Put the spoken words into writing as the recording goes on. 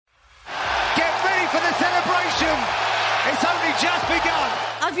It's only just begun.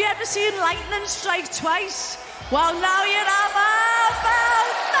 Have you ever seen lightning strike twice? Well, now you have about that.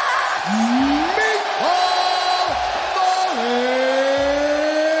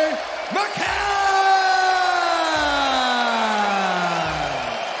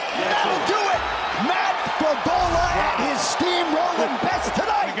 That'll do it. Matt Frevola at his steamrolling best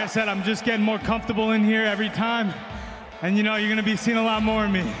tonight. Like I said, I'm just getting more comfortable in here every time. And you know, you're going to be seeing a lot more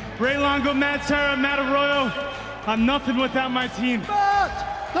of me. Ray Longo, Matt Serra, Matt Arroyo. I'm nothing without my team.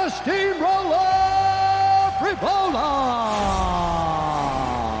 Matt, the steamroller, Frevola.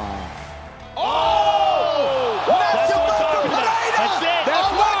 Oh! Massive That's it. That's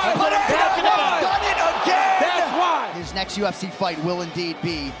why. Done it again. That's why. His next UFC fight will indeed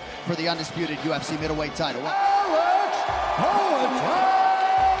be for the undisputed UFC middleweight title. Alex Poetin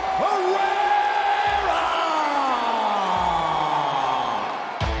Pereira.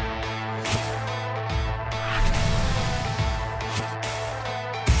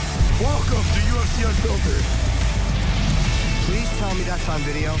 Welcome to UFC Unfiltered. Please tell me that's on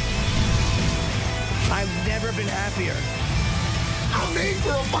video. I've never been happier. I'm made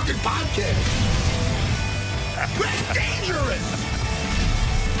for a fucking podcast. That's dangerous.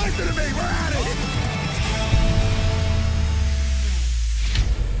 Listen to me, we're at it.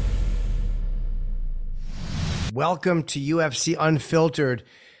 Welcome to UFC Unfiltered.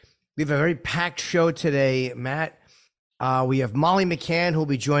 We have a very packed show today, Matt. We have Molly McCann, who will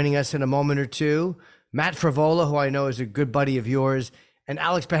be joining us in a moment or two. Matt Frevola, who I know is a good buddy of yours. And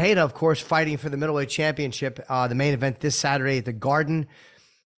Alex Pereira, of course, fighting for the middleweight championship, the main event this Saturday at the Garden.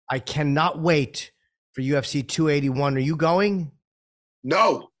 I cannot wait for UFC 281. Are you going?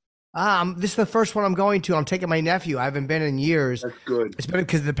 No. This is the first one I'm going to. I'm taking my nephew. I haven't been in years. That's good. It's been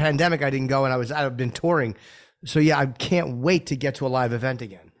because of the pandemic I didn't go, and I've been touring. So yeah, I can't wait to get to a live event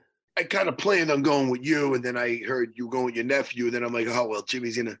again. I kind of planned on going with you, and then I heard you going with your nephew. And then I'm like, oh, well,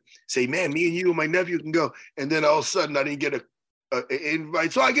 Jimmy's going to say, man, me and you and my nephew can go. And then all of a sudden I didn't get an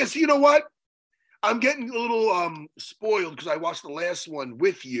invite. So I guess, you know what? I'm getting a little spoiled because I watched the last one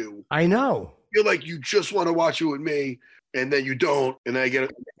with you. I know. I feel like you just want to watch it with me, and then you don't. And I get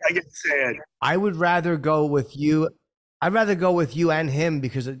sad. I would rather go with you. I'd rather go with you and him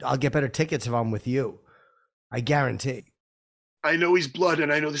because I'll get better tickets if I'm with you. I guarantee. I know he's blood,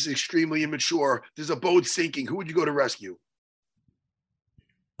 and I know this is extremely immature. There's a boat sinking. Who would you go to rescue?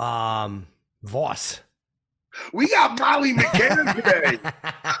 Voss. We got Molly McCann today.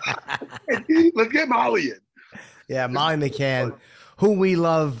 Let's get Molly in. Yeah, Molly McCann, who we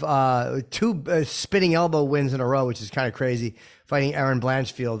love. Two spinning elbow wins in a row, which is kind of crazy. Fighting Erin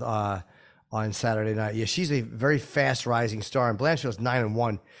Blanchfield on Saturday night. Yeah, she's a very fast rising star, and Blanchfield's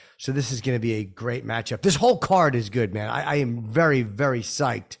 9-1. So this is going to be a great matchup. This whole card is good, man. I am very, very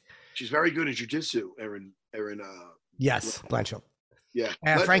psyched. She's very good at jiu-jitsu, Erin. Yes, Blanchfield. Yeah.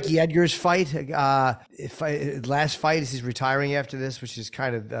 Frankie Edgar's fight. Last fight is he's retiring after this, which is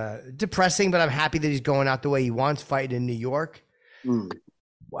kind of depressing, but I'm happy that he's going out the way he wants, fighting in New York.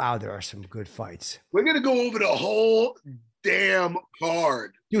 Wow, there are some good fights. We're going to go over the whole damn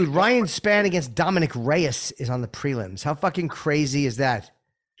card. Dude, Ryan Spann against Dominic Reyes is on the prelims. How fucking crazy is that?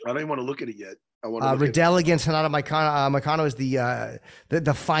 I don't even want to look at it yet. I want to Riddell against Hanada Moicano is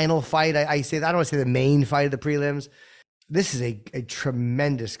the final fight. I say that. I don't want to say the main fight of the prelims. This is a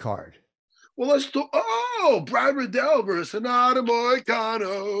tremendous card. Well, let's do. Oh, Brad Riddell versus Hanada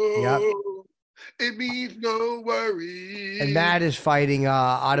Moicano. Yep. It means no worries. And Matt is fighting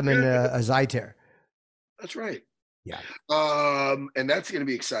Ottoman Zaiter. That's right. Yeah. And that's going to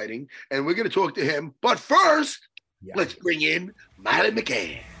be exciting. And we're going to talk to him. But first, let's bring in Molly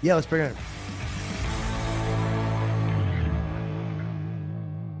McCann. Yeah, let's bring her in.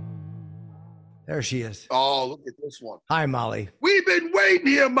 There she is. Oh, look at this one. Hi, Molly. We've been waiting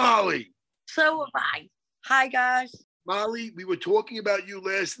here, Molly. So have I. Hi, guys. Molly, we were talking about you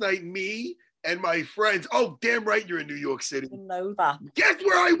last night, me and my friends. Oh, damn right you're in New York City. I know that. Guess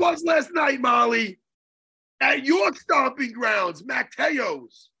where I was last night, Molly? At your stomping grounds,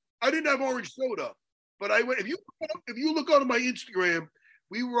 Mateo's. I didn't have orange soda, but I went. If you look on my Instagram,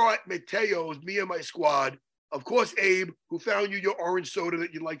 we were at Mateo's, me and my squad. Of course, Abe, who found you your orange soda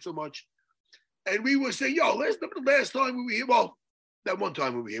that you like so much. And we were saying, yo, last time we were here, well, that one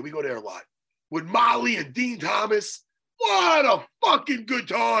time we were here, we go there a lot, with Molly and Dean Thomas. What a fucking good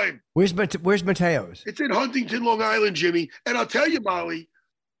time. Where's Mateo's? It's in Huntington, Long Island, Jimmy. And I'll tell you, Molly,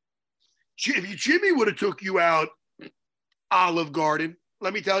 if Jimmy would have took you out Olive Garden,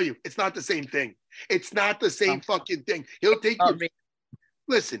 let me tell you, it's not the same thing. It's not the same fucking thing. He'll take you.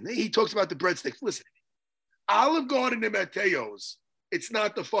 Listen, he talks about the breadsticks. Listen, Olive Garden and Mateo's, it's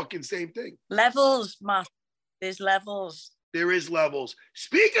not the fucking same thing. Levels, Matt. There's levels. There is levels.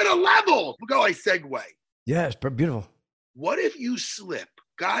 Speaking of levels, look how I segue. Yeah, it's beautiful. What if you slip?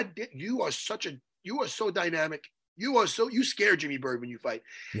 God, you are so dynamic. You scare Jimmy Bird when you fight.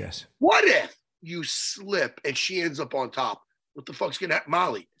 Yes. What if you slip and she ends up on top? What the fuck's gonna happen,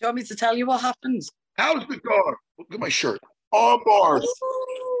 Molly? Do you want me to tell you what happens? How's the guard? Look at my shirt. Arm bars.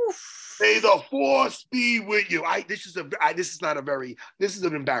 May the force be with you. This is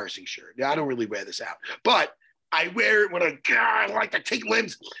an embarrassing shirt. I don't really wear this out, but I wear it when I like to take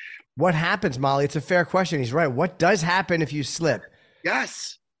limbs. What happens, Molly? It's a fair question. He's right. What does happen if you slip?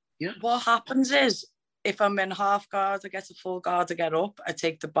 Yes. Yeah. What happens is, if I'm in half guard, I get a full guard to get up. I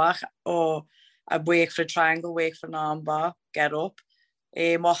take the back, or I wait for a triangle, wait for an arm bar, get up.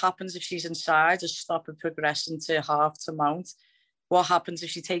 What happens if she's inside? I stop and progressing to half to mount. What happens if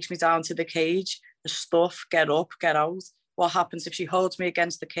she takes me down to the cage? I stuff, get up, get out. What happens if she holds me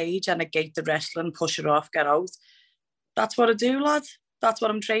against the cage and I gate the wrestling, push her off, get out? That's what I do, lad. That's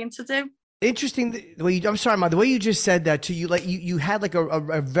what I'm trained to do. Interesting. I'm sorry, Ma. The way you just said that to you, like you had like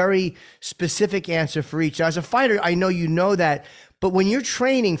a very specific answer for each. As a fighter, I know you know that, but when you're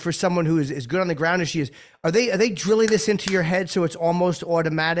training for someone who is good on the ground as she is, are they drilling this into your head so it's almost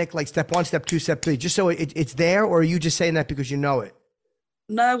automatic, like step 1, step 2, step 3, just so it's there, or are you just saying that because you know it?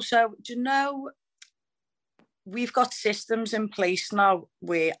 No. So do you know, we've got systems in place now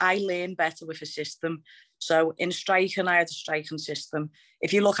where I learn better with a system. So in striking, I had a striking system.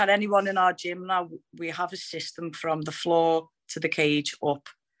 If you look at anyone in our gym now, we have a system from the floor to the cage up.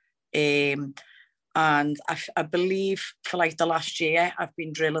 And I believe for like the last year, I've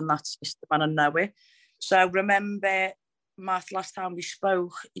been drilling that system and I know it. So remember, Matt, last time we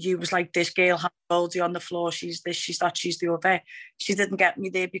spoke, you was like, this girl had Goldie on the floor. She's this, she's that, she's the other. She didn't get me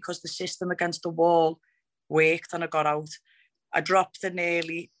there because the system against the wall worked and I got out. I dropped her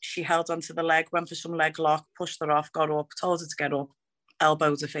nearly. She held onto the leg, went for some leg lock, pushed her off, got up, told her to get up,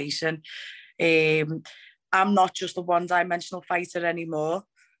 elbow to facing. I'm not just a one-dimensional fighter anymore.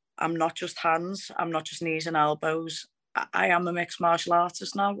 I'm not just hands. I'm not just knees and elbows. I am a mixed martial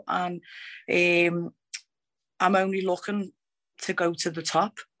artist now. And I'm only looking to go to the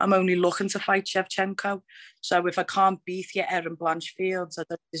top. I'm only looking to fight Shevchenko. So if I can't beat you, Erin Blanchfield, I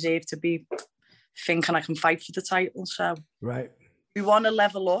don't deserve to be thinking I can fight for the title. So right, we want to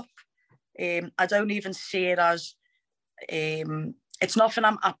level up. I don't even see it as it's nothing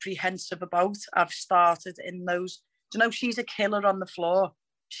I'm apprehensive about. I've started in those, you know, she's a killer on the floor,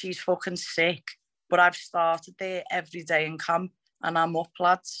 she's fucking sick, but I've started there every day in camp and I'm up,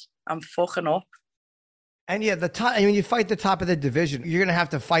 lads. I'm fucking up. And yeah, the top, I mean, you fight the top of the division, you're going to have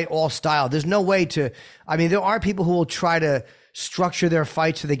to fight all style. There's no way to, I mean, there are people who will try to structure their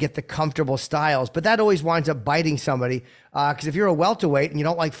fights so they get the comfortable styles, but that always winds up biting somebody. Because if you're a welterweight and you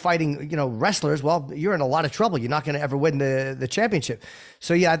don't like fighting, you know, wrestlers, well, you're in a lot of trouble. You're not going to ever win the championship.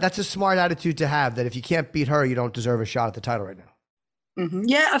 So yeah, that's a smart attitude to have, that if you can't beat her, you don't deserve a shot at the title right now. Mm-hmm.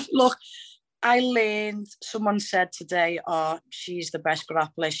 Yeah, look, I learned, someone said today, she's the best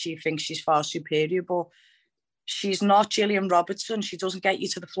grappler. She thinks she's far superior, but she's not Gillian Robertson. She doesn't get you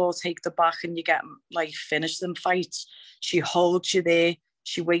to the floor, take the back, and you get like finish them fights. She holds you there.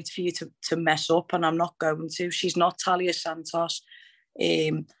 She waits for you to mess up, and I'm not going to. She's not Talia Santos.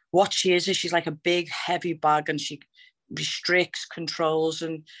 What she is she's like a big, heavy bag, and she restricts, controls,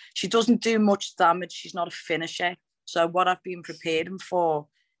 and she doesn't do much damage. She's not a finisher. So what I've been preparing for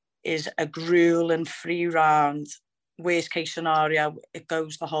is a grueling 3-round. Worst case scenario, it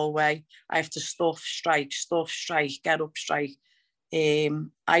goes the whole way. I have to stuff, strike, get up, strike.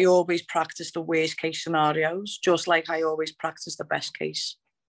 I always practice the worst case scenarios, just like I always practice the best case.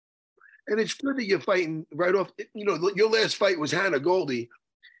 And it's good that you're fighting right off. You know, your last fight was Hannah Goldie,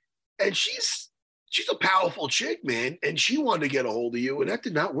 and she's a powerful chick, man. And she wanted to get a hold of you, and that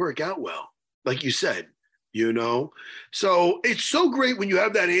did not work out well, like you said. You know, so it's so great when you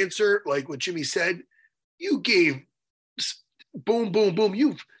have that answer, like what Jimmy said. You gave boom, boom, boom.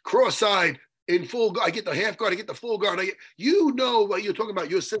 You cross-eyed in full guard. I get the half guard. I get the full guard. You know what you're talking about,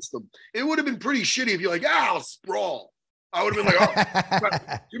 your system. It would have been pretty shitty if you're like, I'll sprawl. I would have been like,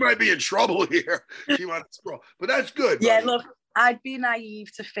 oh, you might be in trouble here. She might sprawl. But that's good. Yeah, buddy. Look, I'd be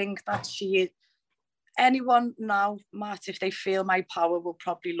naive to think that anyone now, Matt, if they feel my power, will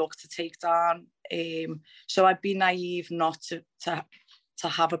probably look to take down. So I'd be naive not to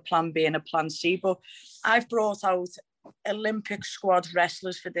have a plan B and a plan C. But I've brought out Olympic squad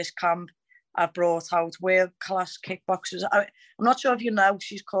wrestlers for this camp. I've brought out world-class kickboxers. I'm not sure if you know,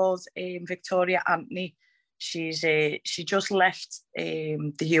 she's called Victoria Anthony. She just left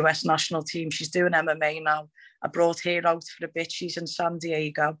the US national team. She's doing MMA now. I brought her out for a bit. She's in San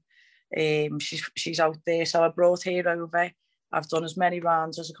Diego. She's out there. So I brought her over. I've done as many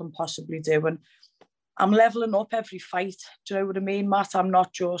rounds as I can possibly do. And I'm leveling up every fight. Do you know what I mean, Matt? I'm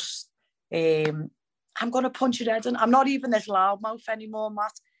not just, I'm going to punch your head in. I'm not even this loudmouth anymore,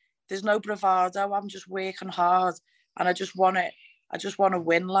 Matt. There's no bravado. I'm just working hard. And I just want to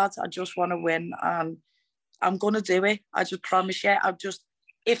win, lads. I just want to win. And I'm going to do it. I just promise you.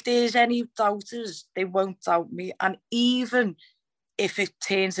 If there's any doubters, they won't doubt me. And even if it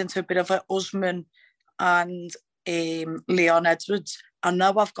turns into a bit of a Usman and Leon Edwards, I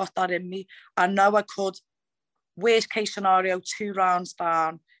know I've got that in me. I know I could, worst case scenario, 2 rounds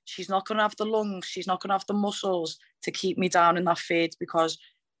down. She's not going to have the lungs. She's not going to have the muscles to keep me down in that third, because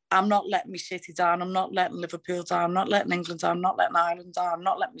I'm not letting my city down. I'm not letting Liverpool down. I'm not letting England down. I'm not letting Ireland down. I'm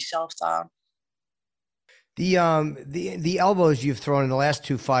not letting myself down. The elbows you've thrown in the last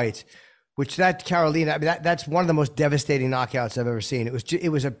 2 fights, which that Carolina, I mean, that's one of the most devastating knockouts I've ever seen. It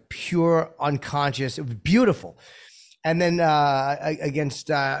was a pure unconscious. It was beautiful. And then against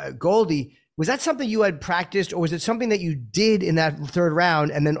Goldie, was that something you had practiced, or was it something that you did in that 3rd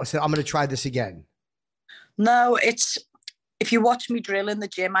round and then said, I'm going to try this again? No, if you watch me drill in the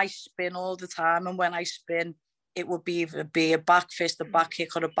gym, I spin all the time. And when I spin, it would either be a back fist, a back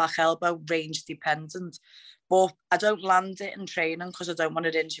kick, or a back elbow, range dependent. But I don't land it in training because I don't want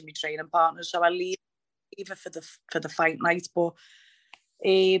to injure my training partners. So I leave either for the fight night. But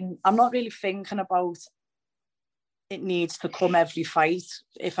I'm not really thinking about it needs to come every fight.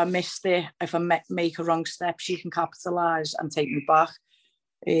 If I missed it, if I make a wrong step, she can capitalise and take me back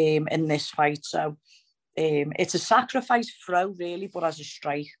in this fight. So it's a sacrifice throw, really, but as a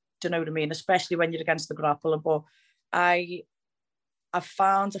strike. Do you know what I mean? Especially when you're against the grappler. But I've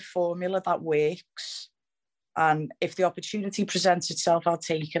found a formula that works. And if the opportunity presents itself, I'll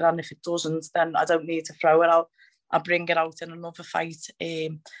take it. And if it doesn't, then I don't need to throw it out. I'll bring it out in another fight.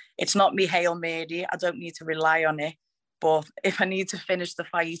 It's not me Hail Mary. I don't need to rely on it. But if I need to finish the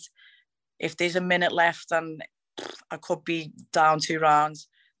fight, if there's a minute left and I could be down 2 rounds,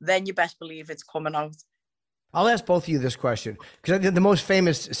 then you best believe it's coming out. I'll ask both of you this question, because the most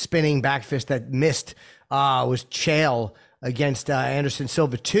famous spinning back fist that missed was Chael against Anderson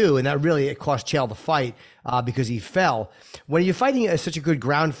Silva too, and that really, it cost Chael the fight because he fell. When you're fighting such a good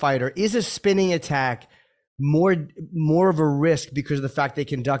ground fighter, is a spinning attack more of a risk because of the fact they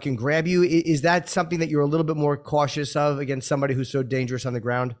can duck and grab you? Is that something that you're a little bit more cautious of against somebody who's so dangerous on the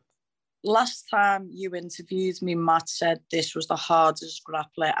ground? Last time you interviewed me, Matt said this was the hardest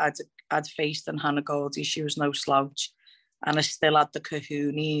grappler I'd faced in Hannah Goldie. She was no slouch, and I still had the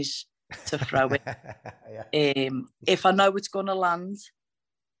kahunas to throw it. Yeah. If I know it's going to land,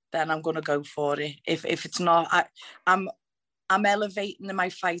 then I'm going to go for it. If it's not, I'm elevating in my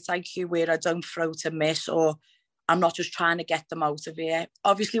fight IQ where I don't throw to miss, or I'm not just trying to get them out of here.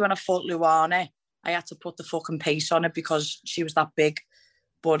 Obviously, when I fought Luana, I had to put the fucking pace on it because she was that big.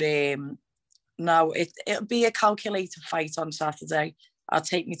 But no, it'll be a calculated fight on Saturday. I'll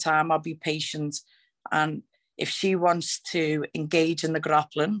take my time. I'll be patient. And if she wants to engage in the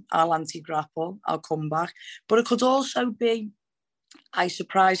grappling, I'll anti-grapple. I'll come back. But it could also be I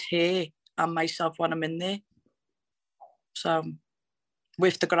surprise her and myself when I'm in there. So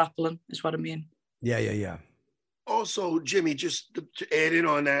with the grappling is what I mean. Yeah. Also, Jimmy, just to add in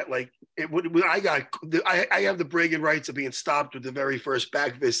on that, like when I have the bragging rights of being stopped with the very first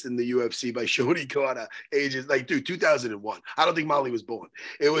back fist in the UFC by Shoni Carter, ages 2001. I don't think Molly was born.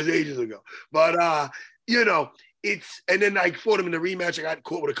 It was ages ago. But and then I fought him in the rematch. I got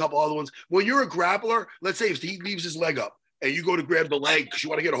caught with a couple other ones. When you're a grappler, let's say if he leaves his leg up and you go to grab the leg because you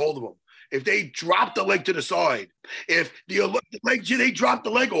want to get a hold of him, if they drop the leg to the side, if they drop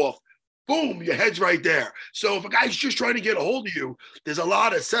the leg off, boom, your head's right there. So if a guy's just trying to get a hold of you, there's a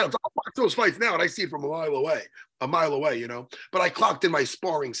lot of setups. I watch those fights now and I see it from a mile away, But I clocked in my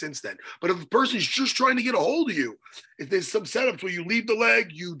sparring since then. But if a person's just trying to get a hold of you, if there's some setups where you leave the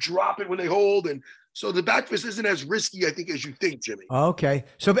leg, you drop it when they hold, and so the back fist isn't as risky, I think, as you think, Jimmy. Okay.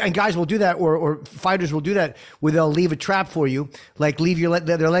 So, and guys will do that, or fighters will do that, where they'll leave a trap for you, like leave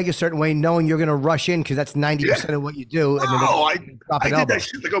their leg a certain way, knowing you're going to rush in because that's 90% of what you do. And I did that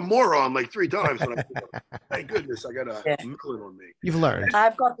shit like a moron like 3 times. Thank goodness I got a melon on me. You've learned.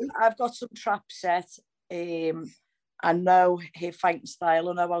 I've got some trap set. I know her fighting style.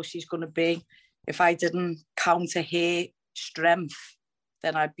 I know how she's going to be. If I didn't counter her strength,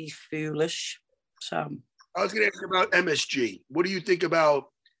 then I'd be foolish. So I was going to ask you about MSG. What do you think about?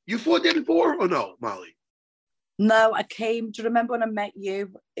 You fought there before or no, Molly? No, I came. Do you remember when I met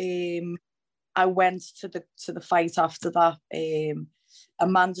you? I went to the fight after that.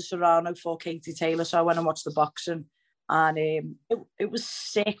 Amanda Serrano fought Katie Taylor, so I went and watched the boxing, and it was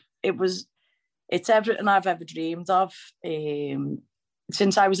sick. it's everything I've ever dreamed of.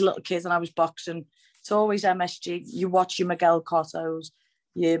 Since I was a little kid and I was boxing, it's always MSG. You watch your Miguel Cottos,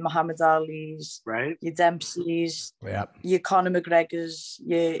 your Muhammad Ali's, right? Your Dempsey's, Yep. your Conor McGregor's,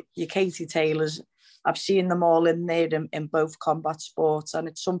 your Katie Taylor's. I've seen them all in there in both combat sports, and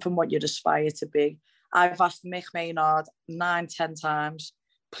it's something what you'd aspire to be. I've asked Mick Maynard 9-10 times,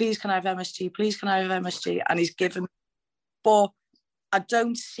 please can I have MSG? Please can I have MSG? And he's given, but I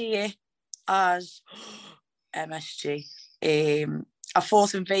don't see it as MSG. I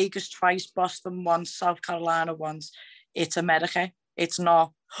fought in Vegas twice, Boston once, South Carolina once. It's America. It's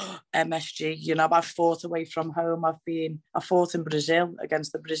not MSG. You know, I've fought away from home. I fought in Brazil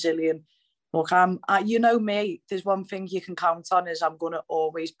against the Brazilian. Look, you know me, there's one thing you can count on is I'm going to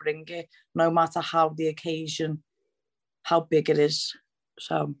always bring it, no matter how the occasion, how big it is.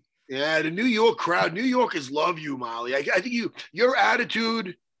 So. Yeah, the New York crowd, New Yorkers love you, Molly. I think your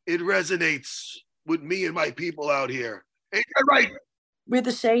attitude, it resonates with me and my people out here. Ain't that right? We're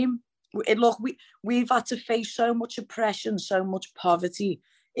the same. Look, we've had to face so much oppression, so much poverty.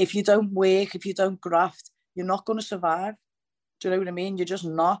 If you don't work, if you don't graft, you're not going to survive. Do you know what I mean? You're just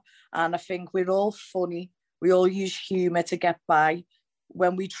not. And I think we're all funny. We all use humour to get by.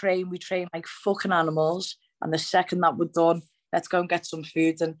 When we train like fucking animals. And the second that we're done, let's go and get some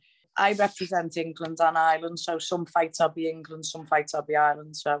food. And I represent England and Ireland. So some fights I'll be England, some fights I'll be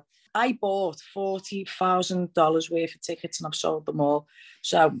Ireland. So I bought $40,000 worth of tickets and I've sold them all.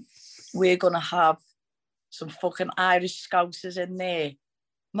 So we're going to have some fucking Irish Scousers in there.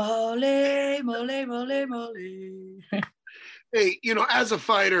 Molly, Molly, Molly, Molly. Hey, you know, as a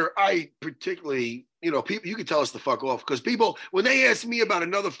fighter, I particularly, you know, people, you can tell us to fuck off because people, when they ask me about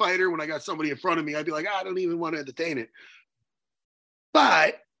another fighter, when I got somebody in front of me, I'd be like, I don't even want to entertain it.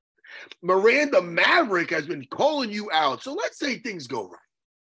 But Miranda Maverick has been calling you out. So let's say things go right.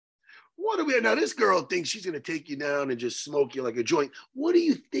 What do we, now this girl thinks she's going to take you down and just smoke you like a joint. What do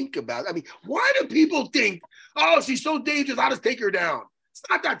you think about it? I mean, why do people think, oh, she's so dangerous, I'll just take her down? It's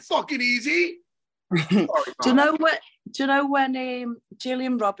not that fucking easy. Do you know when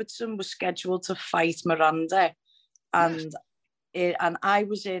Gillian Robertson was scheduled to fight Miranda, and I'd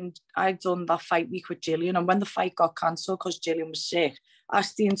done that fight week with Gillian, and when the fight got cancelled because Gillian was sick,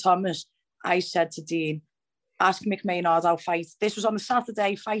 asked Dean Thomas, I said to Dean, ask Mick Maynard, I'll fight. This was on the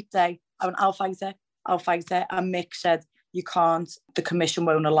Saturday fight day. I went, I'll fight her. And Mick said, you can't, the commission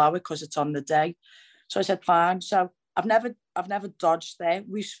won't allow it because it's on the day. So I said, fine. So I've never dodged there.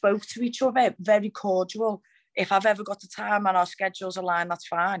 We spoke to each other, very cordial. If I've ever got the time and our schedules align, that's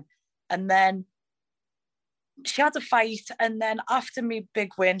fine. And then she had a fight, and then after me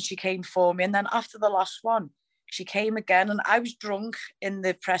big win, she came for me. And then after the last one, she came again, and I was drunk in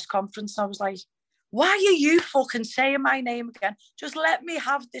the press conference. And I was like, why are you fucking saying my name again? Just let me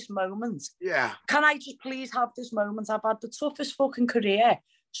have this moment. Yeah. Can I just please have this moment? I've had the toughest fucking career.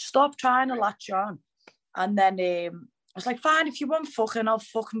 Stop trying to latch on. And then I was like, fine, if you want fucking, I'll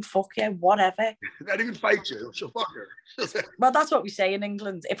fucking fuck you, whatever. Not even fight you, she'll fuck her. Well, that's what we say in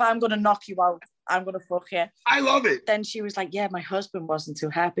England. If I'm going to knock you out, I'm going to fuck you. I love it. Then she was like, yeah, my husband wasn't too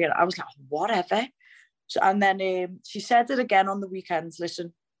happy. And I was like, whatever. So, and then she said it again on the weekends.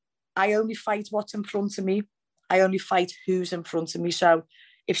 Listen, I only fight what's in front of me. I only fight who's in front of me. So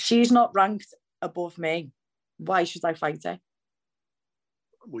if she's not ranked above me, why should I fight her?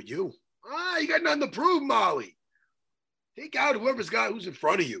 With you. You got nothing to prove, Molly. Take out who's in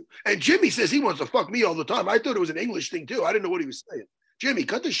front of you. And Jimmy says he wants to fuck me all the time. I thought it was an English thing too. I didn't know what he was saying. Jimmy,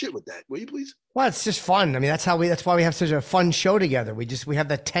 cut the shit with that, will you please? Well, it's just fun. I mean, that's why we have such a fun show together. We have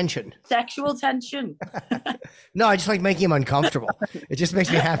that tension. Sexual tension. No, I just like making him uncomfortable. It just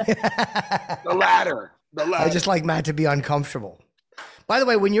makes me happy. The latter. I just like Matt to be uncomfortable. By the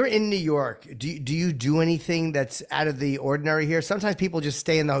way, when you're in New York, do you do anything that's out of the ordinary here? Sometimes people just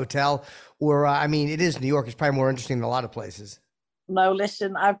stay in the hotel, or I mean, it is New York. It's probably more interesting than a lot of places. No,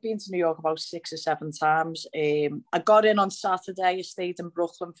 listen, I've been to New York about 6 or 7 times. I got in on Saturday, I stayed in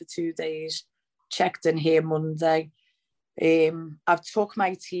Brooklyn for 2 days, checked in here Monday. I've took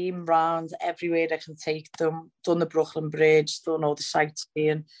my team round everywhere I can take them, done the Brooklyn Bridge, done all the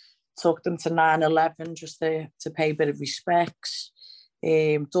sightseeing, took them to 9/11 just to pay a bit of respects,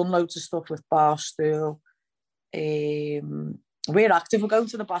 done loads of stuff with Barstool. We're active, we're going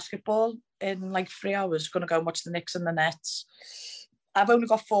to the basketball in like 3 hours, going to go and watch the Knicks and the Nets. I've only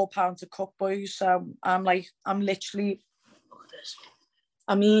got £4 to cook, boys, so I'm literally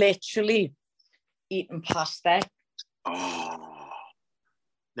eating pasta. Oh,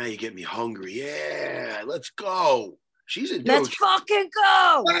 now you get me hungry. Yeah, let's go. She's a dude. Let's fucking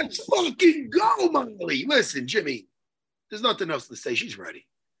go. Let's fucking go, Molly. Listen, Jimmy, there's nothing else to say. She's ready.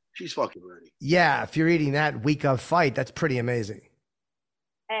 She's fucking ready. Yeah, if you're eating that week of fight, that's pretty amazing.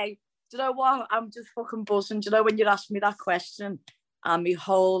 Hey, do you know what? I'm just fucking buzzing. Do you know when you asked me that question? And my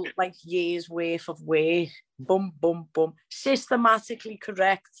whole like year's worth of work, boom, boom, boom, systematically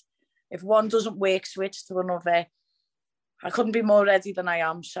correct. If one doesn't work, switch to another. I couldn't be more ready than I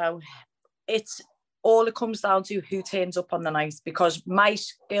am. So it's all it comes down to who turns up on the night, because my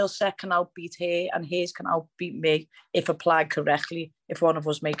skill set can outbeat her and hers can outbeat me if applied correctly, if one of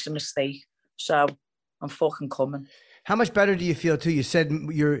us makes a mistake. So I'm fucking coming. How much better do you feel too? You said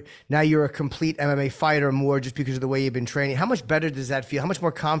you're a complete MMA fighter more just because of the way you've been training. How much better does that feel? How much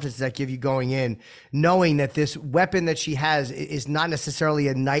more confidence does that give you going in, knowing that this weapon that she has is not necessarily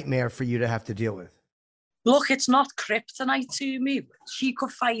a nightmare for you to have to deal with? Look, it's not kryptonite to me. She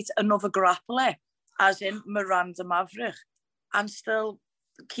could fight another grappler, as in Miranda Maverick, and still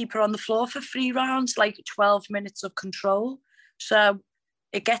keep her on the floor for 3 rounds, like 12 minutes of control. So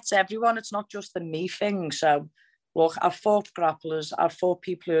it gets everyone. It's not just a me thing. So look, I've fought grapplers. I've fought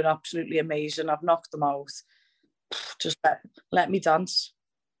people who are absolutely amazing. I've knocked them out. Just let me dance.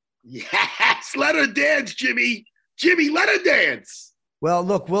 Yes, let her dance, Jimmy. Jimmy, let her dance. Well,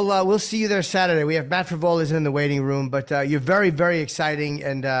 look, we'll see you there Saturday. We have Matt Frevola in the waiting room, but you're very, very exciting.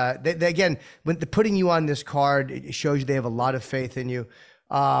 And they, again, when putting you on this card, it shows you they have a lot of faith in you,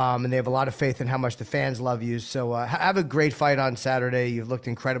 and they have a lot of faith in how much the fans love you. So have a great fight on Saturday. You've looked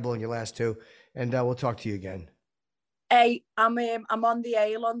incredible in your last 2, and we'll talk to you again. Hey, I'm on the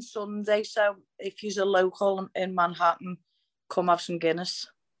Ale on Sunday, so if you're a local in Manhattan, come have some Guinness.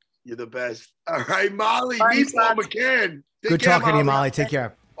 You're the best. All right, Molly. Thanks, Meet Paul McCann. Good talking to you, Molly. Take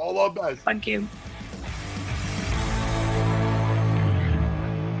care. All our best. Thank you.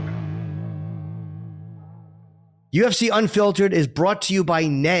 UFC Unfiltered is brought to you by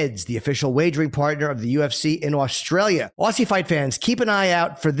Neds, the official wagering partner of the UFC in Australia. Aussie fight fans, keep an eye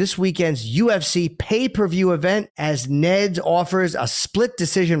out for this weekend's UFC pay-per-view event, as Neds offers a split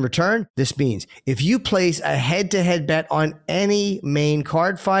decision return. This means if you place a head-to-head bet on any main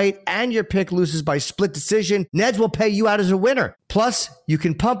card fight and your pick loses by split decision, Neds will pay you out as a winner. Plus, you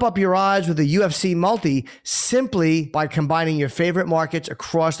can pump up your odds with a UFC multi simply by combining your favorite markets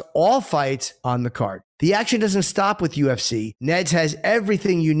across all fights on the card. The action doesn't stop with UFC. Neds has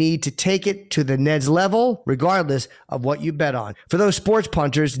everything you need to take it to the Neds level, regardless of what you bet on. For those sports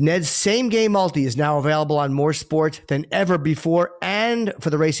punters, Neds Same Game Multi is now available on more sports than ever before. And for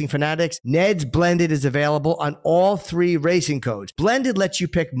the racing fanatics, Neds Blended is available on all 3 racing codes. Blended lets you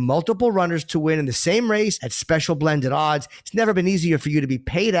pick multiple runners to win in the same race at special blended odds. It's never been easier for you to be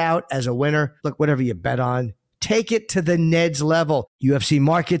paid out as a winner. Look, whatever you bet on, take it to the Neds level. UFC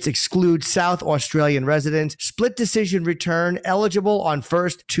markets exclude South Australian residents. Split decision return eligible on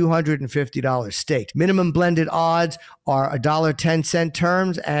first $250 staked. Minimum blended odds are $1.10.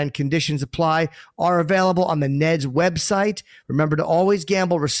 Terms and conditions apply. Are available on the Neds website. Remember to always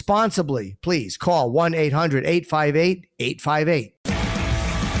gamble responsibly. Please call 1-800-858-858.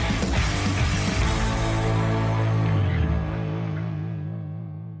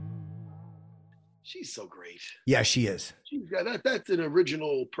 She's so great. Yeah, she is. She's got that's an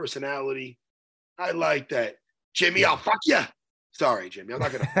original personality. I like that. Jimmy, I'll fuck you. Sorry, Jimmy. I'm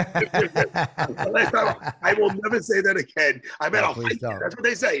not going to. I will never say that again. I meant I'll fight you. That's what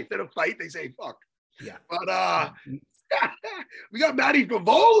they say. Instead of fight, they say fuck. Yeah. But we got Maddie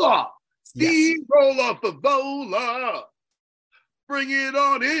Frevola. Steamroller Frevola. Bring it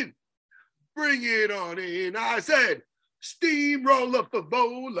on in. Bring it on in. I said, Steamroller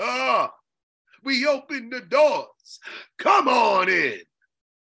Frevola. We open the doors. Come on in.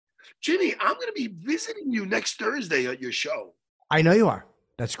 Jimmy, I'm going to be visiting you next Thursday at your show. I know you are.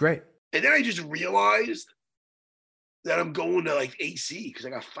 That's great. And then I just realized that I'm going to like AC because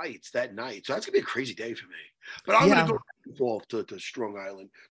I got fights that night. So that's going to be a crazy day for me. But I'm going to go back and forth to Strong Island.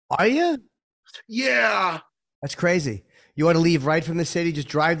 Are you? Yeah. That's crazy. You want to leave right from the city, just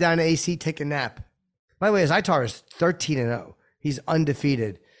drive down to AC, take a nap. By the way, Zaitar is 13-0. He's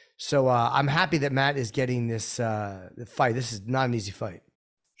undefeated. So I'm happy that Matt is getting this fight. This is not an easy fight.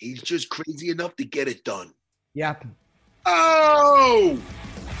 He's just crazy enough to get it done. Yeah. Oh!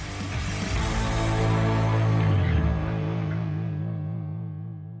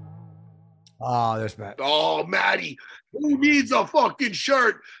 Oh, there's Matt. Oh, Maddie. Who needs a fucking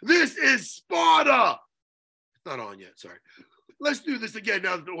shirt? This is Sparta. It's not on yet. Sorry. Let's do this again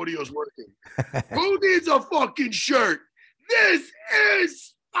now that the audio's working. Who needs a fucking shirt? This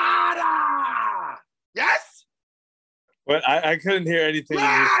is Sparta. Yes? But I couldn't hear anything.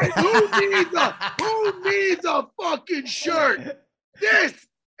 Right. Who needs a fucking shirt? This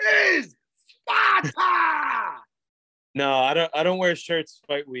is Sparta. No, I don't wear shirts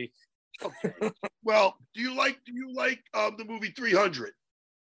fight week. Okay. Well, do you like the movie 300?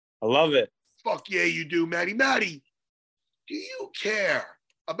 I love it. Fuck yeah, you do, Matty. Matty, do you care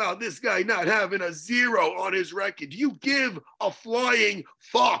about this guy not having a 0 on his record? Do you give a flying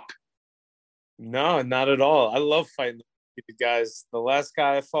fuck? No, not at all. I love fighting the guys. The last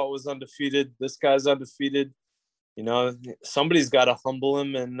guy I fought was undefeated. This guy's undefeated. You know, somebody's got to humble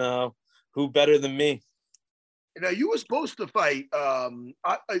him, and who better than me? Now, you were supposed to fight,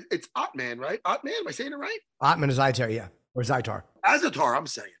 it's Ottman, right? Ottman, am I saying it right? Ottman is Zaitar, yeah. Or Zaitar. Azatar, I'm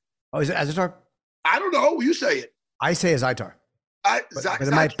saying. Oh, is it Azatar? I don't know. You say it. I say Zaitar.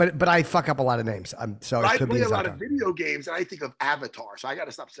 But I fuck up a lot of names. I play a lot of video games, and I think of Avatar, so I got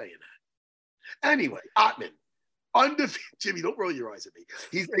to stop saying that. Anyway, Ottman, undefeated. Jimmy, don't roll your eyes at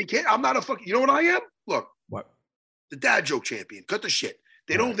me. He can't. I'm not a fucking. You know what I am? Look, what? The dad joke champion. Cut the shit.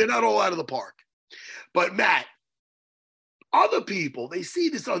 They're not all out of the park. But Matt, other people, they see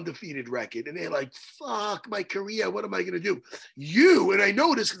this undefeated record, and they're like, "Fuck my career. What am I gonna do?" You, and I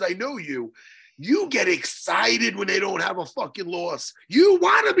know this because I know you. You get excited when they don't have a fucking loss. You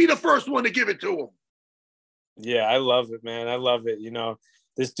want to be the first one to give it to them. Yeah, I love it, man. I love it. You know,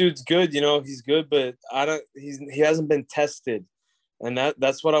 this dude's good. You know, he's good, but he hasn't been tested, and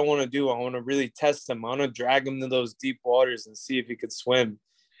that's what I want to do. I want to really test him. I want to drag him to those deep waters and see if he could swim.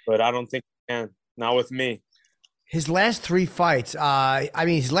 But I don't think he can. Not with me. His last 3 fights,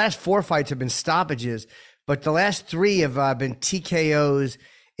 his last 4 fights have been stoppages, but the last 3 have been TKOs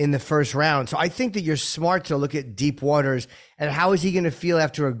in the first round. So I think that you're smart to look at deep waters. And how is he going to feel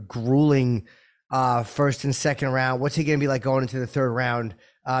after a grueling first and second round? What's he going to be like going into the third round?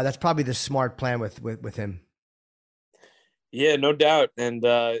 That's probably the smart plan with him. Yeah, no doubt. And,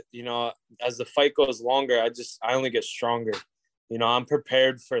 you know, as the fight goes longer, I only get stronger. You know, I'm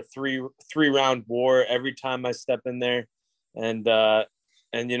prepared for a three-round war every time I step in there. And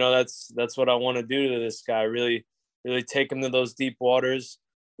you know, that's what I want to do to this guy. Really, really take him to those deep waters,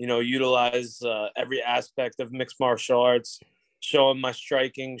 you know, utilize every aspect of mixed martial arts, show him my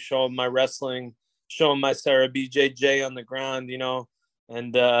striking, show him my wrestling, show him my Sarah BJJ on the ground, you know,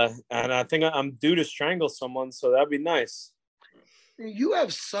 and I think I'm due to strangle someone. So that'd be nice. You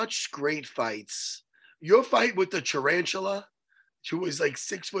have such great fights. Your fight with the tarantula, who was like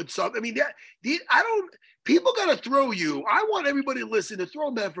 6 foot something. I mean, people got to throw you. I want everybody to listen to throw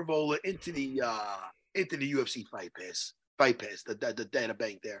Matt Frevola into the UFC Fight Pass, the data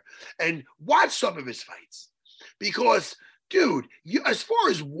bank there, and watch some of his fights. Because, dude, as far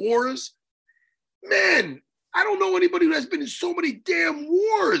as wars, man, I don't know anybody who has been in so many damn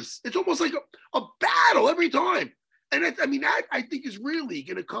wars. It's almost like a battle every time. And that I think is really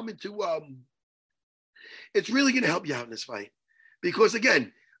going to come into, it's really going to help you out in this fight. Because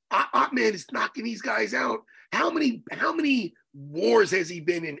again, Ottman is knocking these guys out. How many wars has he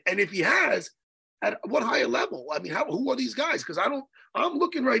been in? And if he has, at what higher level? I mean, who are these guys? Because I'm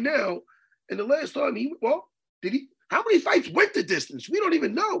looking right now, and the last time how many fights went the distance? We don't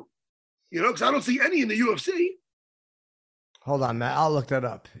even know. You know, because I don't see any in the UFC. Hold on, Matt. I'll look that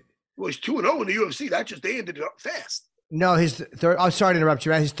up. Well, he's 2-0 in the UFC. They ended it up fast. No, his third. I'm sorry to interrupt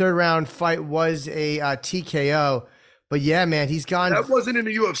you, Matt. His third round fight was a TKO. But yeah, man, he's gone. That wasn't in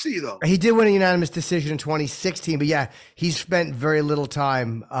the UFC, though. He did win a unanimous decision in 2016. But yeah, he's spent very little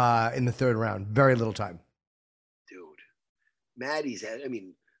time in the third round. Very little time. Dude, Maddie's had,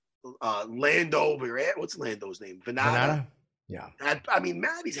 Lando, what's Lando's name? Venata? Yeah.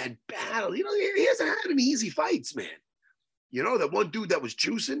 Maddie's had battle. You know, he hasn't had any easy fights, man. You know, that one dude that was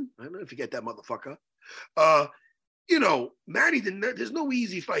juicing. I don't know if you get that motherfucker. You know, Maddie, there's no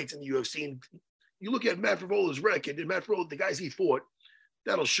easy fights in the UFC. And you look at Matt Frevola's record, and Matt Frevola, the guys he fought,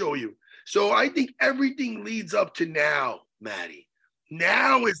 that'll show you. So I think everything leads up to now, Matty.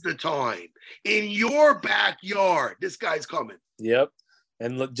 Now is the time. In your backyard, this guy's coming. Yep.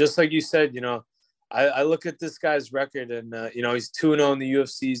 And look, just like you said, you know, I look at this guy's record, and, you know, he's 2-0 in the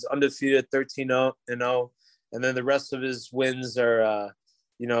UFC. He's undefeated, 13-0. And then the rest of his wins are,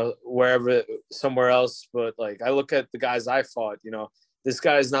 you know, somewhere else. But, like, I look at the guys I fought, you know, this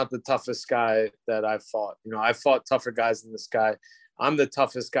guy is not the toughest guy that I've fought. You know, I fought tougher guys than this guy. I'm the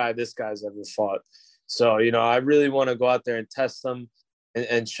toughest guy this guy's ever fought. So, you know, I really want to go out there and test him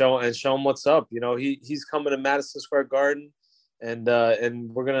and show him what's up. You know, he's coming to Madison Square Garden, and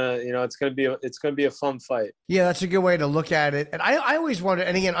we're gonna, you know, it's gonna be a fun fight. Yeah, that's a good way to look at it. And I always wonder,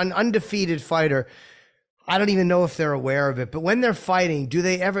 and again, an undefeated fighter, I don't even know if they're aware of it, but when they're fighting,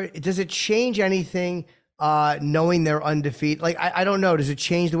 does it change anything knowing they're undefeated? Like, I don't know. Does it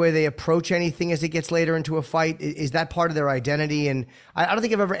change the way they approach anything as it gets later into a fight? Is that part of their identity? And I don't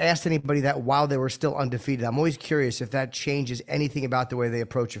think I've ever asked anybody that while they were still undefeated. I'm always curious if that changes anything about the way they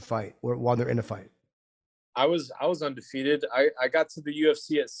approach a fight or while they're in a fight. I was undefeated. I got to the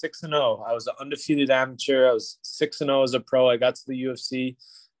UFC at 6-0. I was an undefeated amateur. I was 6-0 as a pro. I got to the UFC.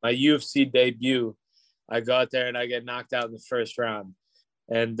 My UFC debut, I go out there and I get knocked out in the first round.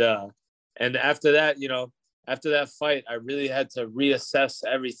 And after that, after that fight, I really had to reassess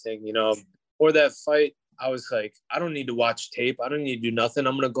everything. For that fight, I was like, I don't need to watch tape. I don't need to do nothing.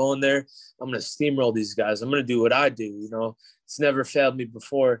 I'm going to go in there. I'm going to steamroll these guys. I'm going to do what I do. It's never failed me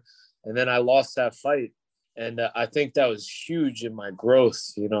before. And then I lost that fight. And I think that was huge in my growth.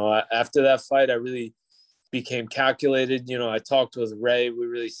 After that fight, I really became calculated. I talked with Ray. We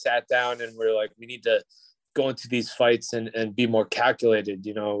really sat down and we're like, we need to go into these fights and be more calculated.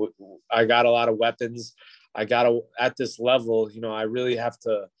 I got a lot of weapons. At this level, I really have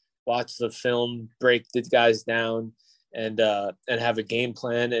to watch the film, break the guys down and have a game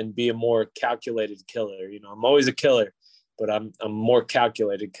plan and be a more calculated killer. I'm always a killer, but I'm a more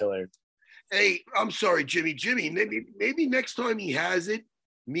calculated killer. Hey, I'm sorry, Jimmy. Maybe next time he has it,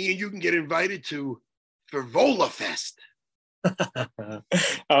 me and you can get invited to Frevola Fest.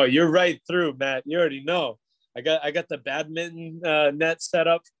 Oh, you're right through, Matt. You already know. I got the badminton net set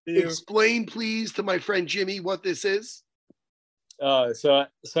up for you. Explain, please, to my friend Jimmy what this is. So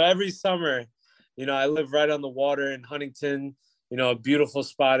every summer, I live right on the water in Huntington. A beautiful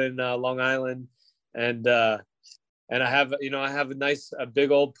spot in Long Island, and I have a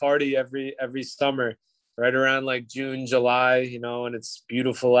big old party every summer, right around like June, July, and it's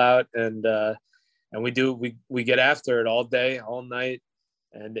beautiful out, and we get after it all day, all night.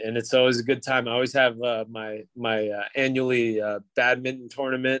 And it's always a good time. I always have my annually badminton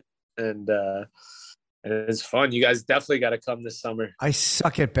tournament, and it's fun. You guys definitely got to come this summer. I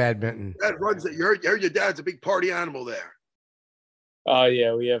suck at badminton. That runs it. You heard your dad's a big party animal there. Oh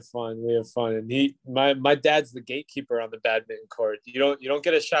yeah, we have fun. And my dad's the gatekeeper on the badminton court. You don't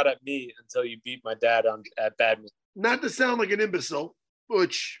get a shot at me until you beat my dad at badminton. Not to sound like an imbecile,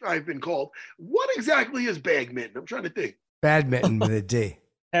 which I've been called. What exactly is badminton? I'm trying to think. Badminton with a D.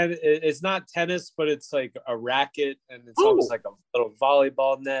 And it's not tennis, but it's like a racket, and it's almost like a little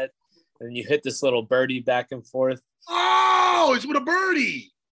volleyball net, and you hit this little birdie back and forth. Oh, it's with a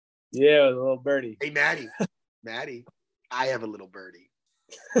birdie. Yeah, with a little birdie. Hey, Maddie, I have a little birdie.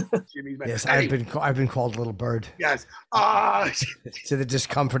 Jimmy's yes, anyway. I've been called little bird. Yes. To the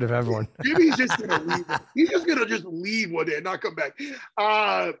discomfort of everyone. Jimmy's just gonna leave. He's just gonna leave one day and not come back.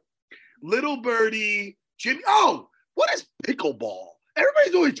 Little birdie, Jimmy. Oh, what is pickleball?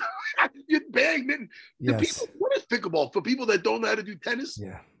 Everybody's always badminton. Yes. What is pickleball for people that don't know how to do tennis?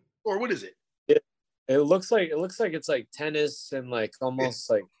 Yeah. Or what is it? It looks like it's like tennis and like almost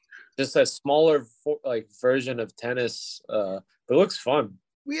like just a smaller version of tennis. But it looks fun.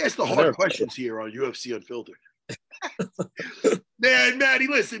 We ask the hard questions here on UFC Unfiltered. Man, Maddie,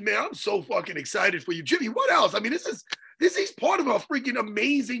 listen, man, I'm so fucking excited for you. Jimmy, what else? I mean, this is part of a freaking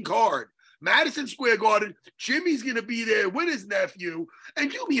amazing card. Madison Square Garden. Jimmy's going to be there with his nephew.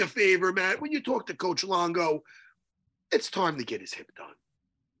 And do me a favor, Matt, when you talk to Coach Longo, it's time to get his hip done.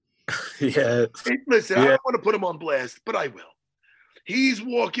 Yeah. Listen, I don't want to put him on blast, but I will. He's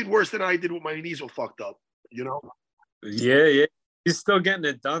walking worse than I did with my knees were fucked up, Yeah. He's still getting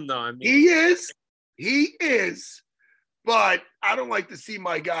it done, though. I mean, He is. But I don't like to see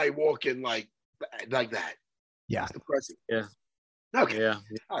my guy walking like that. Yeah. It's depressing. Yeah. Okay. Yeah.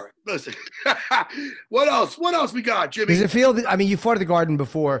 All right. Listen. What else? What else we got, Jimmy? Does it feel? I mean, you fought at the Garden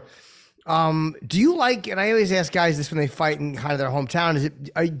before. Do you like? And I always ask guys this when they fight in kind of their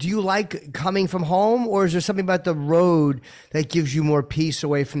hometown. Do you like coming from home, or is there something about the road that gives you more peace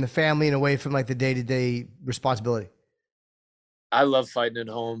away from the family and away from like the day-to-day responsibility? I love fighting at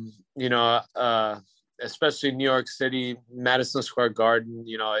home. Especially New York City, Madison Square Garden.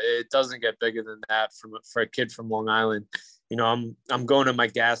 It doesn't get bigger than that for a kid from Long Island. I'm going to my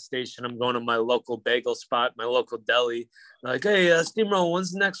gas station. I'm going to my local bagel spot, my local deli. They're like, hey, Steamroll,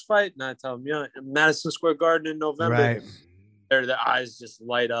 when's the next fight? And I tell them, Madison Square Garden in November. Right. Their eyes just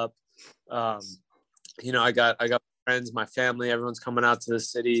light up. I got friends, my family, everyone's coming out to the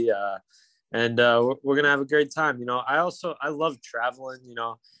city. And we're going to have a great time. I love traveling,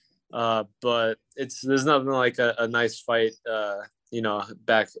 but there's nothing like a nice fight,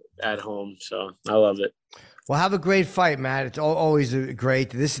 back at home. So I love it. Well, have a great fight, Matt. It's always great.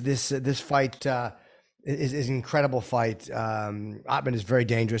 This fight is an incredible fight. Ottman is very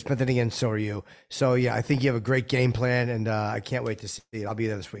dangerous, but then again, so are you. So yeah, I think you have a great game plan, and I can't wait to see it. I'll be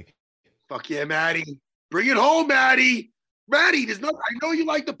there this week. Fuck yeah, Maddie. Bring it home, Maddie. Maddie, there's not. I know you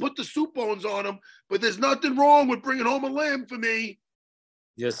like to put the soup bones on them, but there's nothing wrong with bringing home a lamb for me.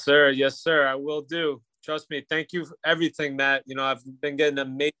 Yes, sir. Yes, sir. I will do. Trust me. Thank you for everything, Matt. You know, I've been getting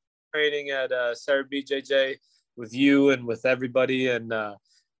amazing training at Sarah BJJ with you and with everybody. And,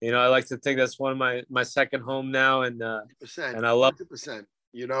 you know, I like to think that's one of my second home now. And and I love 100%.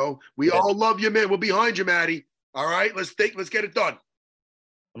 You know, we all love you, man. We're behind you, Maddie. All right, let's get it done.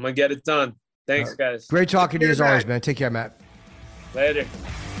 I'm going to get it done. Thanks, guys. Great talking to you as always, man. Take care, Matt. Later.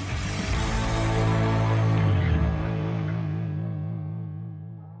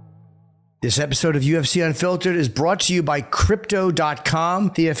 This episode of UFC Unfiltered is brought to you by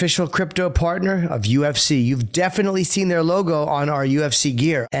Crypto.com, the official crypto partner of UFC. You've definitely seen their logo on our UFC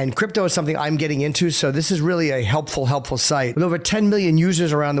gear. And crypto is something I'm getting into, so this is really a helpful site. With over 10 million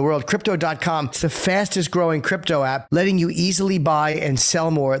users around the world, Crypto.com is the fastest growing crypto app, letting you easily buy and sell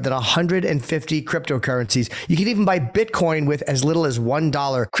more than 150 cryptocurrencies. You can even buy Bitcoin with as little as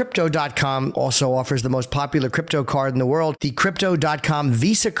 $1. Crypto.com also offers the most popular crypto card in the world. The Crypto.com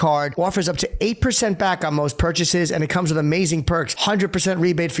Visa card offers up to 8% back on most purchases, and it comes with amazing perks. 100%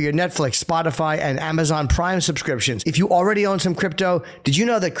 rebate for your Netflix, Spotify, and Amazon Prime subscriptions. If you already own some crypto, did you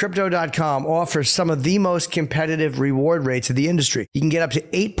know that Crypto.com offers some of the most competitive reward rates in the industry? You can get up to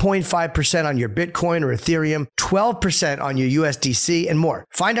 8.5% on your Bitcoin or Ethereum, 12% on your USDC, and more.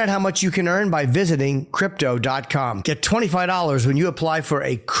 Find out how much you can earn by visiting Crypto.com. Get $25 when you apply for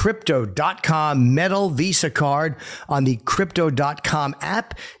a Crypto.com Metal Visa card on the Crypto.com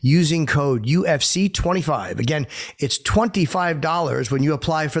app using code UFC25. Again, it's $25 when you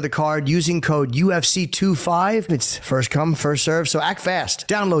apply for the card using code UFC25. It's first come, first serve, so act fast.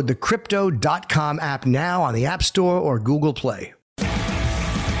 Download the Crypto.com app now on the App Store or Google Play.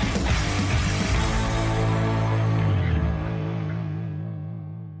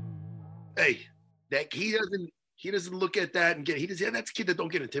 Hey, that he doesn't look at that and that's a kid that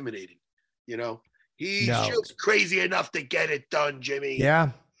don't get intimidated. You know, he's just crazy enough to get it done, Jimmy.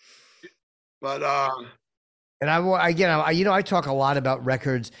 Yeah. But and I talk a lot about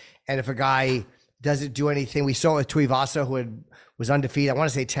records, and if a guy doesn't do anything, we saw with Tuivasa, who was undefeated. I want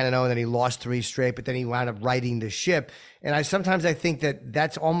to say 10-0, and then he lost 3 straight, but then he wound up righting the ship. And I sometimes think that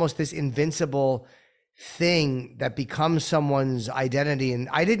that's almost this invincible thing that becomes someone's identity. And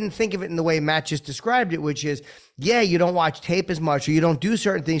I didn't think of it in the way Matt just described it, which is, you don't watch tape as much, or you don't do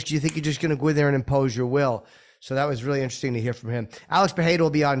certain things because you think you're just going to go in there and impose your will. So that was really interesting to hear from him. Alex Pereira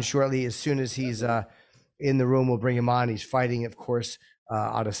will be on shortly. As soon as he's in the room, we'll bring him on. He's fighting, of course,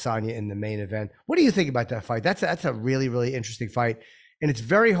 Adesanya in the main event. What do you think about that fight? That's a really, really interesting fight. And it's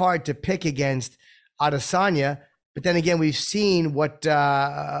very hard to pick against Adesanya. But then again, we've seen what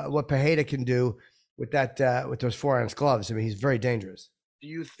Pereira can do with those 4-ounce gloves. I mean, he's very dangerous. Do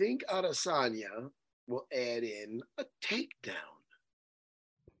you think Adesanya will add in a takedown?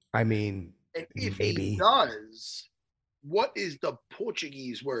 I mean, and if maybe he does, what is the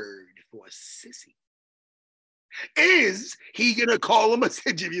Portuguese word for sissy? Is he gonna call him a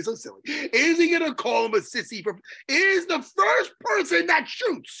Jimmy? You're so silly. Is he gonna call him a sissy? Is the first person that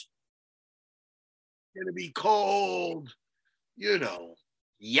shoots gonna be called,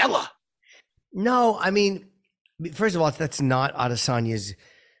 yella? No, I mean, first of all, that's not Adesanya's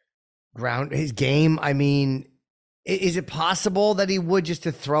his game. I mean, is it possible that he would just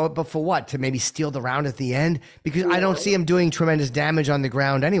to throw it, but for what? To maybe steal the round at the end? Because I don't see him doing tremendous damage on the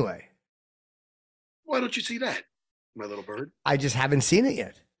ground anyway. Why don't you see that, my little bird? I just haven't seen it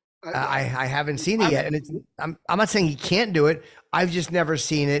yet. I haven't seen it yet. And I'm not saying he can't do it. I've just never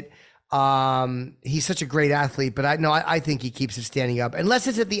seen it. He's such a great athlete, but I think he keeps it standing up. Unless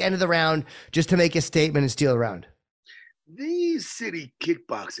it's at the end of the round just to make a statement and steal a round. These city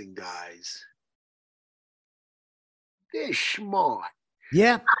kickboxing guys, they're smart.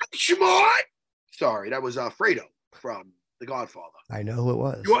 Yeah. Smart. Sorry, that was Fredo from The Godfather. I know who it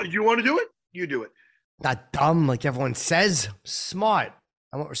was. You want to do it? You do it. Not dumb like everyone says. Smart.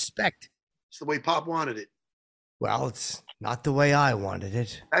 I want respect. It's the way Pop wanted it. Well, it's not the way I wanted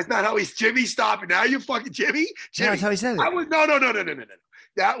it. That's not how he's Jimmy. Stop it. Now you fucking Jimmy. That's how he said it. No.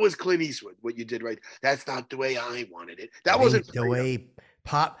 That was Clint Eastwood, what you did right. That's not the way I wanted it. That wasn't the way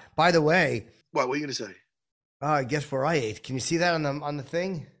Pop. By the way. What were you going to say? Guess where I ate. Can you see that on the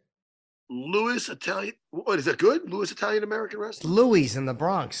thing? Louis Italian. What is that good? Louis Italian American restaurant? Louis in the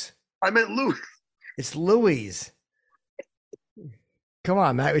Bronx. I meant Louis. It's Louis. Come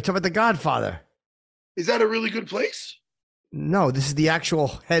on, Matt. We're talking about The Godfather. Is that a really good place? No, this is the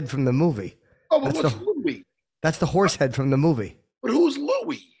actual head from the movie. Oh, but what's Louis? That's the horse head from the movie. But who's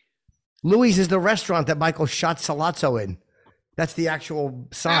Louis? Louis is the restaurant that Michael shot Salazzo in. That's the actual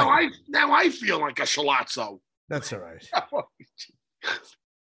sign. Now I feel like a shalazzo. That's all right.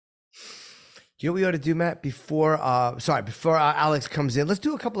 Do you know what we ought to do, Matt? Before Alex comes in, let's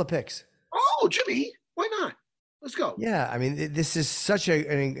do a couple of picks. Oh, Jimmy, why not? Let's go. Yeah, I mean, this is such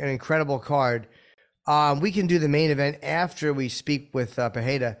an incredible card. We can do the main event after we speak with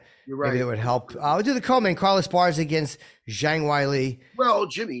Pereira. You're right. Maybe that would help. We'll do the co-main, Carlos Barnes against Zhang Weili. Well,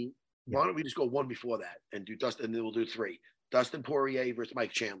 Jimmy, why don't we just go one before that and do Dustin, and then we'll do three. Dustin Poirier versus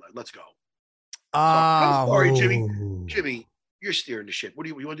Mike Chandler. Let's go. I'm sorry, Jimmy. Jimmy, you're steering the ship. What do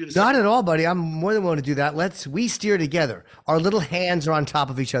you want to do? Not at all, buddy. I'm more than willing to do that. We steer together. Our little hands are on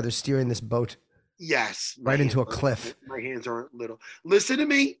top of each other, steering this boat. Yes. Right into a cliff. My hands aren't little. Listen to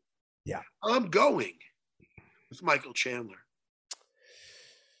me. Yeah. I'm going. It's Michael Chandler.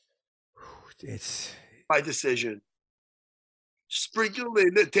 It's by decision. Sprinkle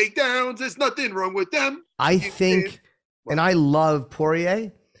in the takedowns. There's nothing wrong with them. I think, and I love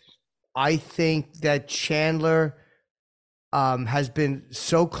Poirier. I think that Chandler has been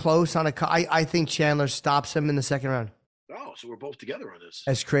so close on I think Chandler stops him in the second round. Oh, so we're both together on this.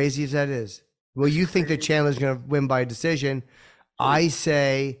 As crazy as that is. Well, you think that Chandler's going to win by decision. I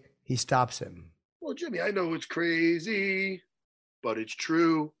say he stops him. Well, Jimmy, I know it's crazy, but it's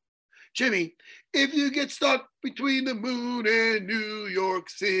true. Jimmy, if you get stuck between the moon and New York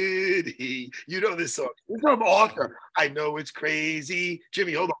City, you know this song. It's from Arthur. I know it's crazy.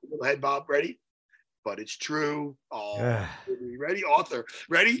 Jimmy, hold on. Go ahead, Bob. Ready? But it's true. Oh, Jimmy, ready? Arthur,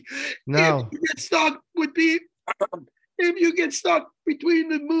 ready? No. If you get stuck if you get stuck between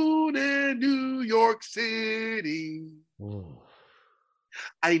the moon and New York City. Ooh.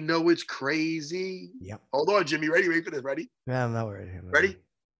 I know it's crazy. Yep. Hold on, Jimmy. Ready? Wait for this. Ready? No, I'm not ready. Ready?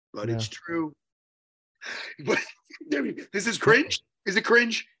 But it's true. But this is cringe. Is it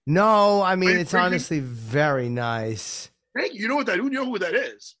cringe? No, I mean it's honestly very nice. Hey, you know what that? Who know who that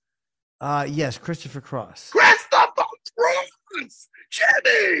is? Yes, Christopher Cross. Christopher Cross,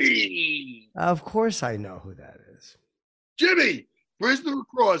 Jimmy. Of course, I know who that is. Jimmy, Christopher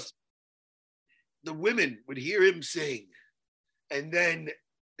Cross. The women would hear him sing, and then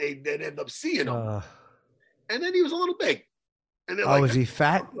they'd end up seeing him, and then he was a little big. And oh, like, was he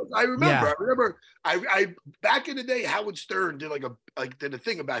fat? I remember. Yeah. I remember. I back in the day, Howard Stern did did a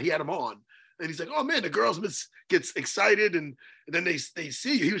thing about. He had him on, and he's like, "Oh man, the girls gets excited, and then they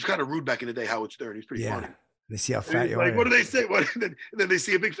see you." He was kind of rude back in the day, Howard Stern. He's pretty funny. They see how fat you are. Like, what do they say? What? And then they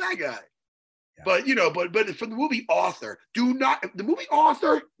see a big fat guy. Yeah. But but from the movie Arthur, the movie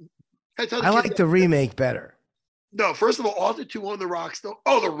Arthur. I like the remake better. No, first of all, Arthur 2 on the Rocks. Though.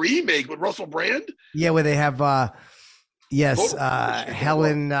 Oh, the remake with Russell Brand. Yeah, where they have. Yes,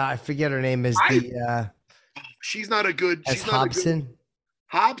 Helen. I forget her name. She's not a good. As Hobson.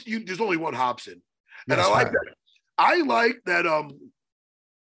 Hobson. There's only one Hobson, and I like that. I like that.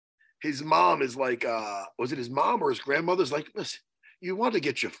 His mom is like. Was it his mom or his grandmother's like? Listen, you want to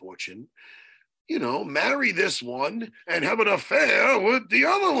get your fortune, marry this one and have an affair with the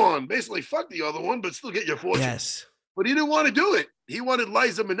other one. Basically, fuck the other one, but still get your fortune. Yes. But he didn't want to do it. He wanted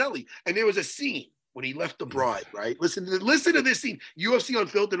Liza Minnelli, and there was a scene. When he left the bride, right? Listen to this scene. UFC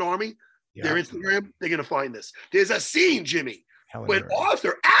Unfiltered Army, their Instagram, they're gonna find this. There's a scene, Jimmy, when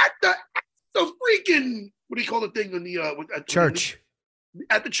Arthur at the freaking what do you call the thing in the church?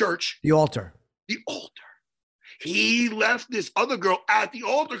 At the church, the altar. The altar. He left this other girl at the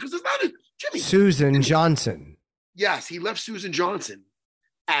altar because it's not a Jimmy. Susan Johnson. Yes, he left Susan Johnson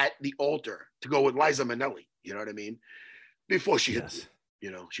at the altar to go with Liza Minnelli. You know what I mean? Before she hit,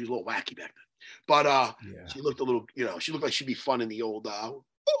 she was a little wacky back then. But she looked a little, she looked like she'd be fun in the old,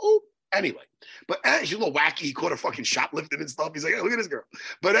 anyway. But she's a little wacky. He caught her fucking shoplifting and stuff. He's like, hey, look at this girl.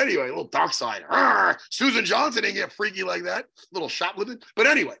 But anyway, a little dark side. Susan Johnson ain't get freaky like that. A little shoplifting. But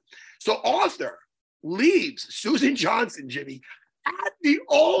anyway, so Arthur leaves Susan Johnson, Jimmy, at the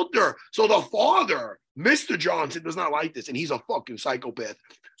altar. So the father, Mr. Johnson, does not like this. And he's a fucking psychopath.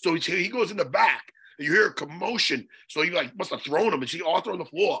 So he goes in the back. And you hear a commotion. So he must have thrown him and see Arthur on the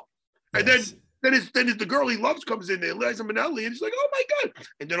floor. And then the girl he loves comes in there, Liza Minnelli, and he's like, "Oh my god!"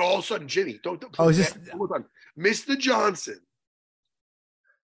 And then all of a sudden, Jimmy, hold on, Mr. Johnson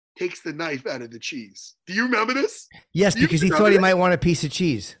takes the knife out of the cheese. Do you remember this? Yes, because he thought he might want a piece of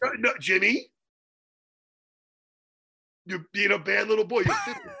cheese. No, Jimmy, you're being a bad little boy.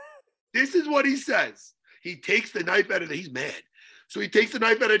 This is what he says. He takes the knife out of he's mad, so he takes the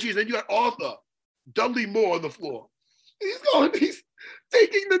knife out of the cheese. And you got Arthur Dudley Moore on the floor. He's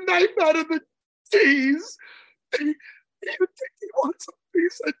taking the knife out of the cheese. He wants a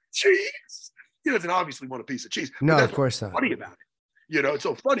piece of cheese. He doesn't obviously want a piece of cheese. No, of course not. Funny about it. It's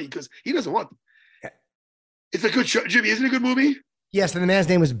so funny because he doesn't want It's a good show, Jimmy. Isn't it a good movie? Yes, and the man's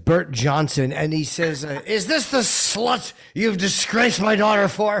name was Bert Johnson, and he says, "Is this the slut you've disgraced my daughter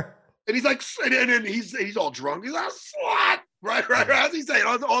for?" And he's like, and he's all drunk. He's like, slut. Right. How's he saying?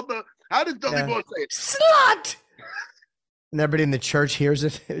 How does Dudley Moore say it? Slut. And everybody in the church hears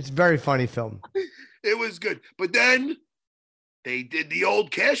it. It's a very funny film. It was good. But then they did the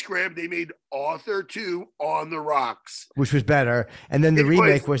old cash grab. They made Arthur 2 on the Rocks, which was better. And then the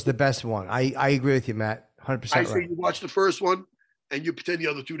remake was the best one. I agree with you, Matt. 100% I say you watch the first one and you pretend the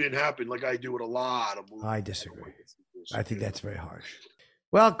other two didn't happen, like I do with a lot of movies. I disagree. I think that's very harsh.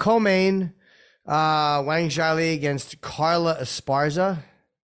 Well, co-main, Wang Xiaoli against Carla Esparza.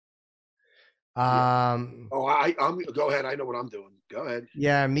 I'm go ahead. I know what I'm doing. Go ahead.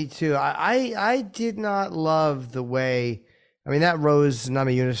 Yeah, me too. I did not love the way. I mean, that Rose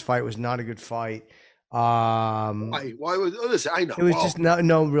Namajunas fight was not a good fight. Why was this? I know it was just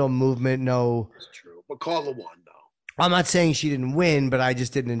no real movement. No, it's true. But Carla won, though. I'm not saying she didn't win, but I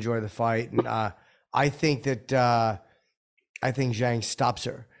just didn't enjoy the fight. And I think that I think Zhang stops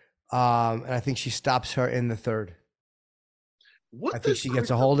her, and I think she stops her in the third. I think she gets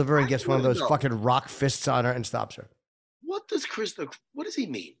a hold of her and gets one of those fucking rock fists on her and stops her. What does he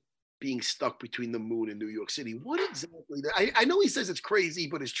mean? Being stuck between the moon and New York City. What exactly? I know he says it's crazy,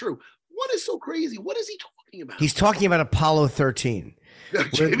 but it's true. What is so crazy? What is he talking about? He's talking about Apollo 13,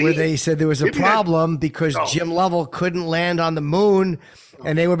 where they said there was a problem because Jim Lovell couldn't land on the moon,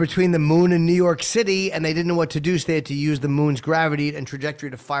 and they were between the moon and New York City, and they didn't know what to do, so they had to use the moon's gravity and trajectory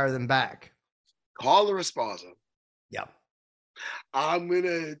to fire them back. Carla Esparza. Yeah. I'm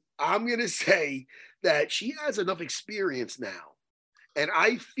gonna say that she has enough experience now, and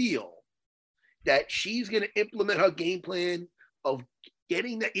I feel that she's gonna implement her game plan of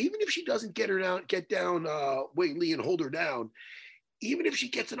getting that. Even if she doesn't get down Wei Li and hold her down, even if she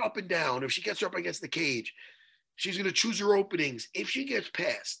gets it up and down, if she gets her up against the cage, she's gonna choose her openings. If she gets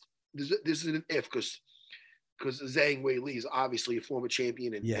past, this is an if because Zhang Wei Li is obviously a former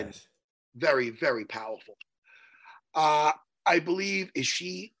champion and very, very powerful. I believe if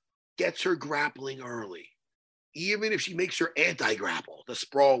she gets her grappling early, even if she makes her anti-grapple, the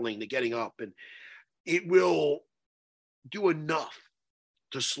sprawling, the getting up, and it will do enough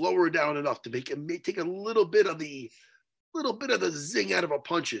to slow her down enough to take a little bit of the zing out of her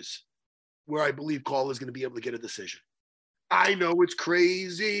punches, where I believe Carla is going to be able to get a decision. I know it's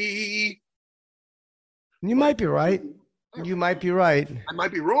crazy. You might be right. You might be right. I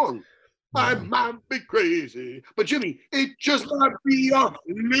might be wrong. I might be crazy. But Jimmy, it just might be a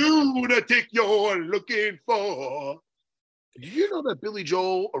lunatic you're looking for. Did you know that Billy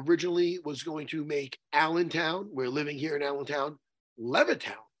Joel originally was going to make Allentown, we're living here in Allentown,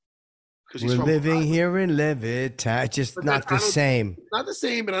 Levittown? We're living here in Levittown. Just not the same. Not the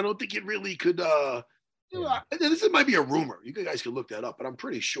same, and I don't think it really could. This might be a rumor. You guys could look that up, but I'm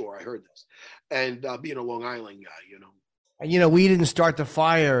pretty sure I heard this. And being a Long Island guy, we didn't start the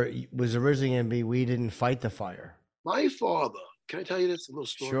fire. It was originally going to be we didn't fight the fire. My father, can I tell you this little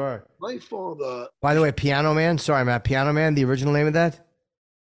story? Sure. My father. By the way, Piano Man. Sorry, Matt. Piano Man, the original name of that?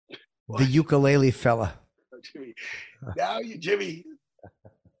 What? The Ukulele Fella. Jimmy. Now you, Jimmy.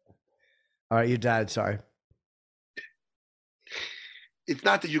 All right, your dad, sorry. It's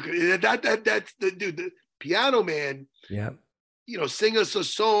not the ukulele. That's the dude, the Piano Man. Yeah. Sing us a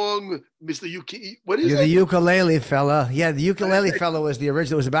song, Mr. Ukulele. What is You're that? The Ukulele Fella. Yeah, the Ukulele Fella was the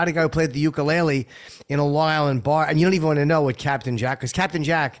original. It was about a guy who played the ukulele in a Long Island bar. And you don't even want to know what Captain Jack, because Captain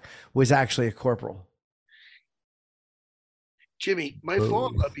Jack was actually a corporal. Jimmy, my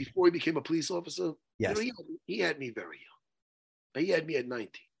father, before he became a police officer, yes. He had me very young. He had me at 19.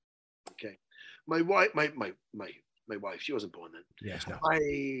 Okay. My wife, my wife, she wasn't born then. Yes, no.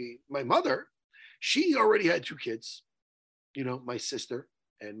 My mother, she already had 2 kids. My sister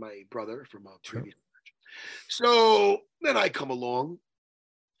and my brother from a previous marriage. So then I come along.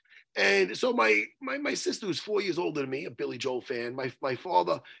 And so my sister, who's 4 years older than me, a Billy Joel fan, my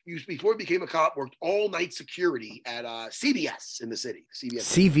father before he became a cop, worked all night security at CVS in the city.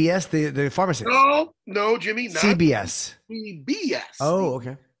 CVS, the pharmacy. No, Jimmy, not CBS. CBS. Oh,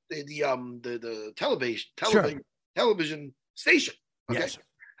 okay. The television station. Okay. Yes.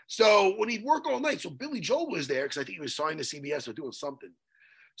 So when he'd work all night, so Billy Joel was there because I think he was signed to CBS or doing something.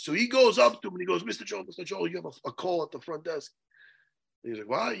 So he goes up to him and he goes, Mr. Joel, you have a call at the front desk. And he's like,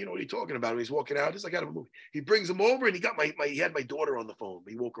 well, what are you talking about? And he's walking out. He's like, out of a movie. He brings him over and he had my daughter on the phone.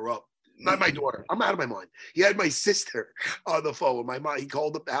 He woke her up. Not my daughter. I'm out of my mind. He had my sister on the phone. My mom, he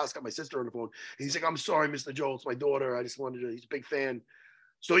called up the house, got my sister on the phone. And he's like, I'm sorry, Mr. Joel, it's my daughter. I just wanted to, he's a big fan.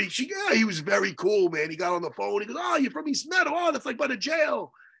 So he was very cool, man. He got on the phone. He goes, oh, you're from East Meadow. Oh, that's like by the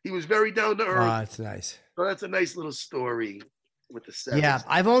jail. He was very down to earth. Oh, that's nice. Well, that's a nice little story with the Sarahs. Yeah,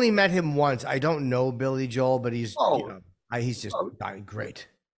 I've only met him once. I don't know Billy Joel, but he's Oh. he's just great.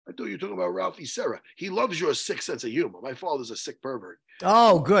 I thought you were talking about Ralphie Serra. He loves your sick sense of humor. My father's a sick pervert.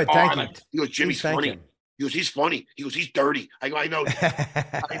 Oh, good. Thank you. He goes, Jimmy's Thank funny. him. He goes, he's funny. He goes, he's dirty. I go, I know.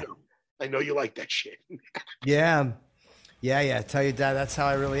 I know you like that shit. Yeah. Tell your dad that's how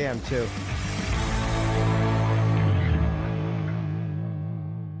I really am too.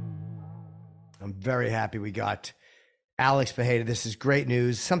 I'm very happy we got Alex Pereira. This is great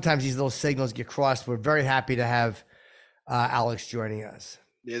news. Sometimes these little signals get crossed. We're very happy to have Alex joining us.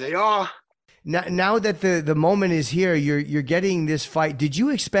 There they are. Now that the moment is here, you're getting this fight. Did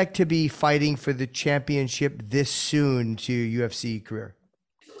you expect to be fighting for the championship this soon to your UFC career?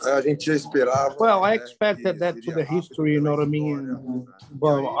 Well, I expected that to the history, you know what I mean?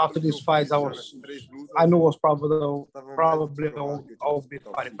 But after these fights, I knew it was probably I'll be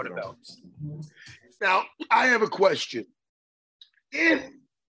fighting for the belts. Now, I have a question. If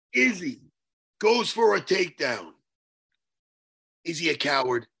Izzy goes for a takedown, is he a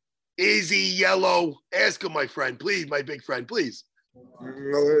coward? Is he yellow? Ask him, my friend, please, my big friend, please.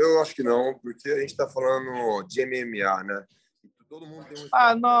 Eu acho que não, porque a gente está falando de MMA, né?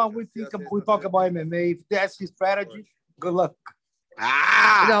 No, we talk about MMA. If that's his strategy, good luck.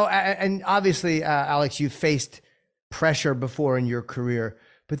 And obviously, Alex, you faced pressure before in your career,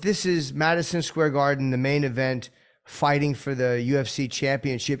 but this is Madison Square Garden, the main event, fighting for the UFC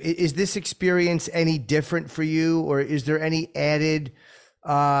championship. Is this experience any different for you, or is there any added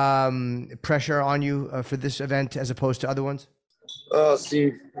pressure on you for this event as opposed to other ones?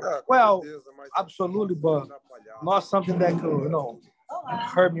 Sim. Well, absolutely, but not something that could,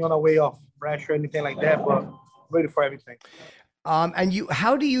 hurt me on the way off pressure or anything like that, but ready for everything. And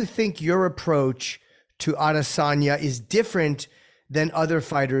how do you think your approach to Adesanya is different than other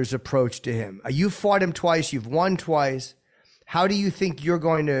fighters' approach to him? You fought him twice, you've won twice. How do you think you're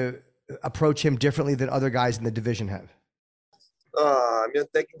going to approach him differently than other guys in the division have? A minha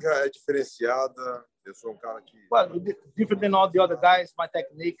técnica é diferenciada. Eu sou cara que... Well, different than all the other guys, my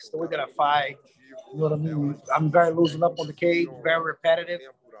techniques, the way that I fight, you know what I mean? I'm very loosened up on the cage, very repetitive.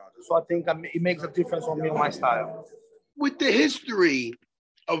 So I think it makes a difference on me and my style. With the history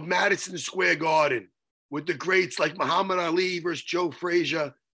of Madison Square Garden, with the greats like Muhammad Ali versus Joe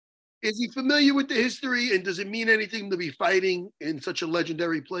Frazier, is he familiar with the history, and does it mean anything to be fighting in such a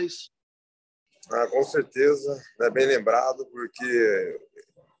legendary place? Com certeza, é bem lembrado, porque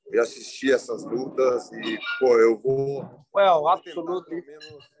eu assisti essas lutas e, eu vou... Well, absolutely.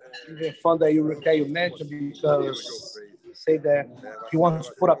 Even fun that you mentioned, because say that he wants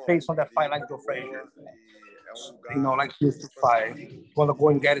to put a pace on that fight like Joe Frazier. Like he used to fight. He want to go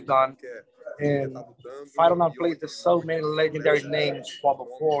and get it done. And fight on a place there's so many legendary names fought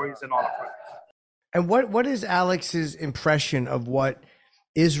before. He's an honor. And what is Alex's impression of what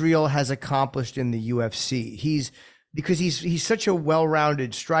Israel has accomplished in the UFC? Because he's such a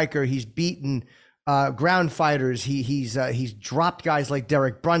well-rounded striker. He's beaten ground fighters. He's dropped guys like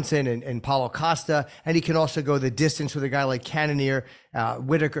Derek Brunson and Paulo Costa, and he can also go the distance with a guy like Cannonier,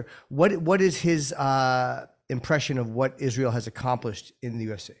 Whitaker. What is his impression of what Israel has accomplished in the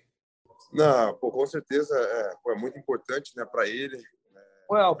UFC? Não, com certeza é muito importante, né, para ele.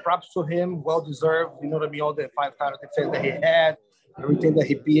 Well, props to him, well deserved. You know what I mean? All the 5-title defense that he had, everything that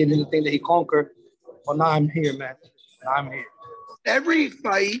he beat, everything that he conquered. But now I'm here, man. Now I'm here. Every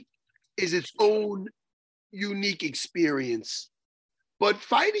fight is its own unique experience. But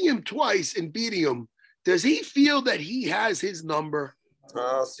fighting him twice and beating him, does he feel that he has his number?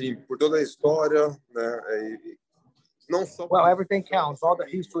 Sim, por toda a história, né? Não só... Well, everything counts, all the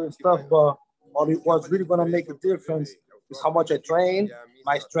history and stuff, but what's really going to make a difference is how much I train,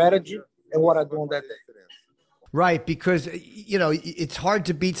 my strategy, and what I do on that day. Right, because, it's hard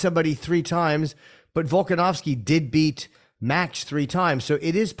to beat somebody 3 times, but Volkanovski did beat Max 3 times. So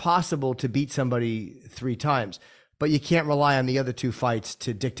it is possible to beat somebody 3 times, but you can't rely on the other 2 fights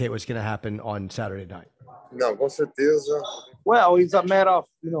to dictate what's going to happen on Saturday night. Não, com certeza. Well, it's a matter of,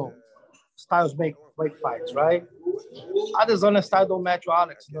 styles make fights, right? Adesanya style don't match with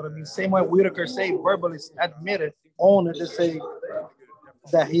Alex, you know what I mean? Same way Whitaker say, verbally admitted, own it, they say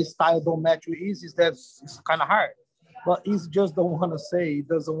that his style don't match with Izzy's. It's kind of hard. But Izzy just don't want to say, he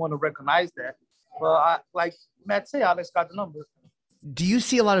doesn't want to recognize that. But like Matt say, Alex got the number. Do you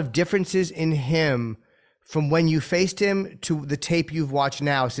see a lot of differences in him from when you faced him to the tape you've watched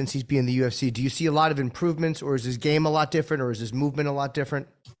now since he's been in the UFC? Do you see a lot of improvements, or is his game a lot different, or is his movement a lot different?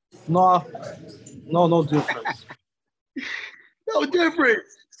 No difference. No difference.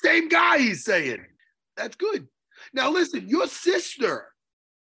 Same guy, he's saying. That's good. Now listen, your sister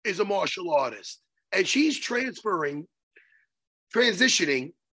is a martial artist. and she's transitioning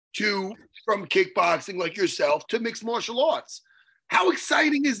from kickboxing like yourself to mixed martial arts. How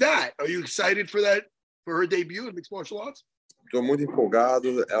exciting is that? Are you excited for her debut in mixed martial arts? Estou muito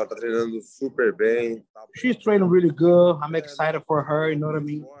empolgado. Ela está treinando super bem. She's training really good. I'm excited for her. You know what I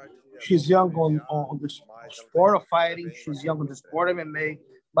mean? She's young on the sport of fighting. She's young on the sport of MMA,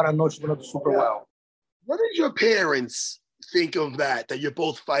 but I know she's going to do super well. What did your parents think of that you're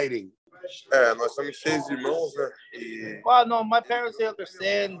both fighting? Nós somos 6 irmãos, né? Well, no, my parents, they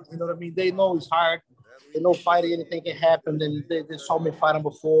understand. You know what I mean? They know it's hard. They know fighting, anything can happen. And they saw me fighting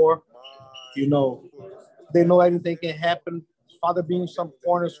before. You know, they know anything can happen. Father being some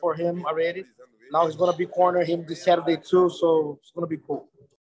corners for him already. Now he's going to be corner him this Saturday too, so it's going to be cool.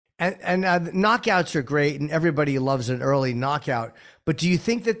 And knockouts are great, and everybody loves an early knockout. But do you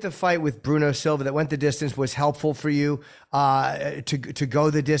think that the fight with Bruno Silva that went the distance was helpful for you to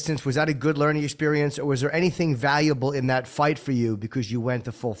go the distance? Was that a good learning experience, or was there anything valuable in that fight for you because you went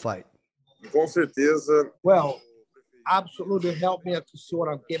the full fight? Com certeza. Well, absolutely helped me to see what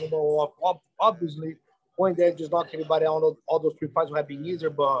I'm capable of. Obviously, going there just knock everybody out. All those 3 fights would have been easier,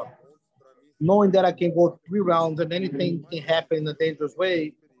 but knowing that I can go 3 rounds and anything can happen in a dangerous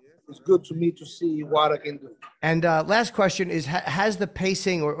way, it's good to me to see what I can do. And last question is, has the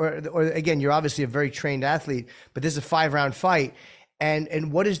pacing, or again, you're obviously a very trained athlete, but this is a 5-round fight.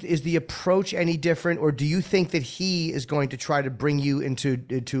 And what is the approach any different, or do you think that he is going to try to bring you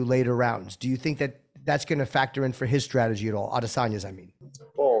into later rounds? Do you think that that's going to factor in for his strategy at all? Adesanya's, I mean.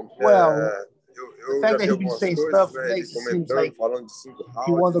 Well, the fact that he's been saying stuff makes it seem like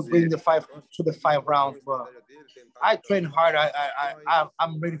he wants to bring the 5 to the 5 rounds, but I train hard.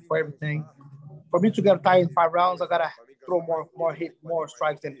 I'm ready for everything. For me to get tired in 5 rounds, I gotta throw more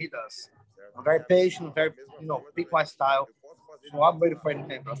strikes than he does. I'm very patient, pick my style. So I'm ready for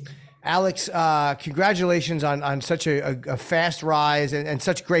anything, bro. Alex, congratulations on such a fast rise and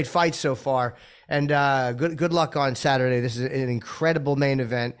such great fights so far. And good luck on Saturday. This is an incredible main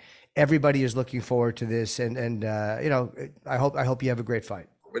event. Everybody is looking forward to this, and I hope you have a great fight.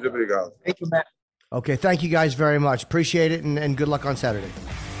 Muito obrigado. Thank you, Matt. Okay, thank you guys very much. Appreciate it, and good luck on Saturday.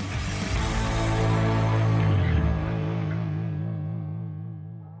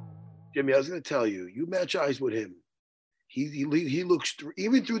 Jimmy, I was going to tell you, you match eyes with him. He looks through,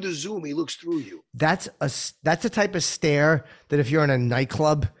 even through the Zoom, he looks through you. That's the type of stare that if you're in a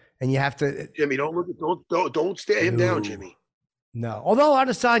nightclub and you have to. Jimmy, don't stare him down, Jimmy. No, although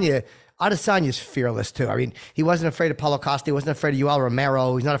Adesanya's fearless too. I mean, he wasn't afraid of Paulo Costa. He wasn't afraid of Yoel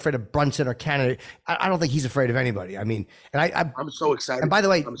Romero. He's not afraid of Brunson or Canada. I don't think he's afraid of anybody. I mean, and I'm so excited. And by the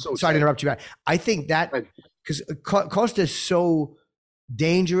way, sorry to interrupt you, Matt. I think that because Costa is so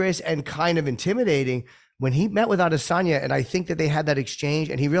dangerous and kind of intimidating. When he met with Adesanya, and I think that they had that exchange,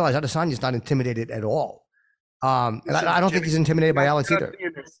 and he realized Adesanya's not intimidated at all. And I don't think he's intimidated by Alex either.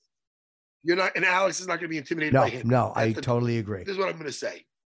 You're not, and Alex is not going to be intimidated by him. No, I totally agree. This is what I'm going to say.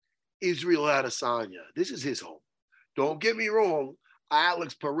 Israel Adesanya, this is his home. Don't get me wrong,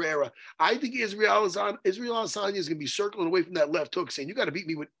 Alex Pereira. I think Israel Adesanya is going to be circling away from that left hook, saying, you have to beat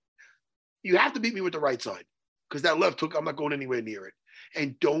me with the right side, because that left hook, I'm not going anywhere near it.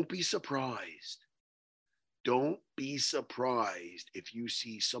 And don't be surprised. Don't be surprised if you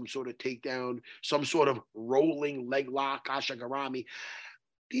see some sort of takedown, some sort of rolling leg lock, Ashigarami.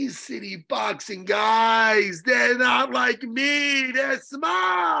 These city boxing guys, they're not like me. They're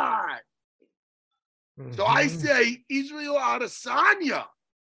smart. Mm-hmm. So I say Israel Adesanya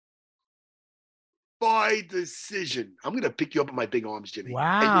by decision. I'm going to pick you up in my big arms, Jimmy.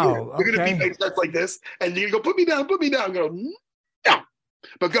 Wow. You're going to be like like this. And you're going to go, put me down. Go, no.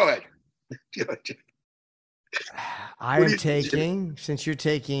 But go ahead. I am taking, since you're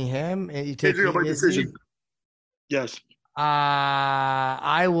taking him, and you take my decision. Yes.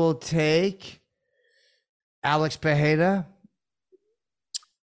 I will take Alex Pereira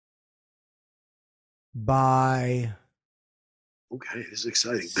by. Okay, this is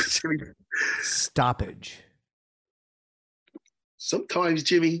exciting. Stoppage. Sometimes,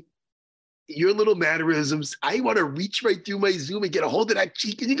 Jimmy, your little mannerisms, I want to reach right through my Zoom and get a hold of that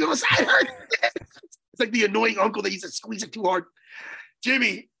cheek, and you go, I hurt. It's like the annoying uncle that used to squeeze it too hard.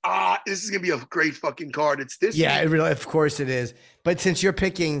 Jimmy, this is going to be a great fucking card. It's this. Yeah, of course it is. But since you're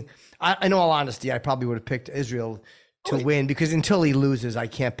picking, in all honesty, I probably would have picked Israel to win, because until he loses, I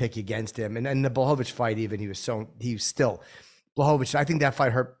can't pick against him. And the Blachowicz fight, even, he was still Blachowicz. I think that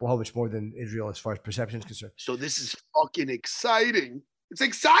fight hurt Blachowicz more than Israel as far as perception is concerned. So this is fucking exciting. It's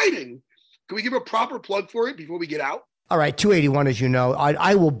exciting. Can we give a proper plug for it before we get out? All right, 281, as you know.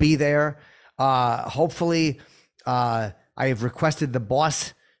 I will be there. Hopefully, I have requested the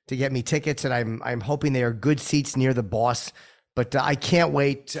boss to get me tickets, and I'm hoping they are good seats near the boss. But I can't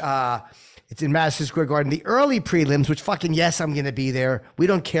wait. It's in Madison Square Garden. The early prelims, which fucking yes, I'm going to be there. We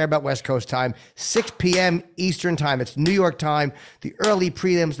don't care about West Coast time. 6 p.m. Eastern time. It's New York time. The early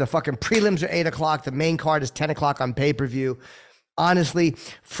prelims, the fucking prelims are 8 o'clock. The main card is 10 o'clock on pay-per-view. Honestly,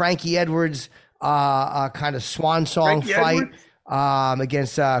 Frankie Edwards, kind of swan song fight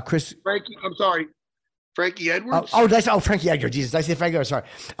against Chris. Frankie Edwards? Frankie Edgar. Jesus, I say Frankie Edgar.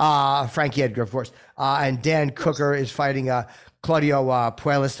 Sorry. Frankie Edgar, of course. And Dan Cooker is fighting Claudio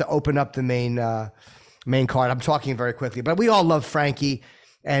Puelles to open up the main card. I'm talking very quickly, but we all love Frankie.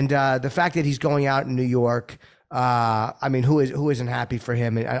 And the fact that he's going out in New York, I mean, who isn't happy for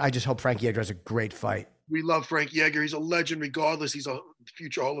him? And I just hope Frankie Edgar has a great fight. We love Frankie Edgar. He's a legend regardless. He's a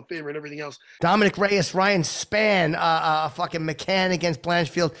future Hall of Famer and everything else. Dominic Reyes, Ryan Spann, fucking McCann against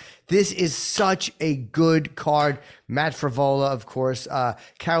Blanchfield. This is such a good card. Matt Frivola, of course.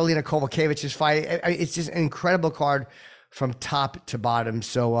 Karolina Kowalkiewicz is fighting. It's just an incredible card from top to bottom.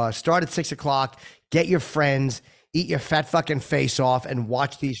 So start at 6 o'clock. Get your friends. Eat your fat fucking face off and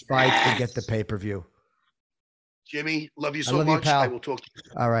watch these fights and get the pay-per-view. Jimmy, love you so much. I will talk to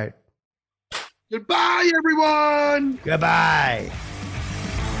you. All right. Goodbye, everyone. Goodbye.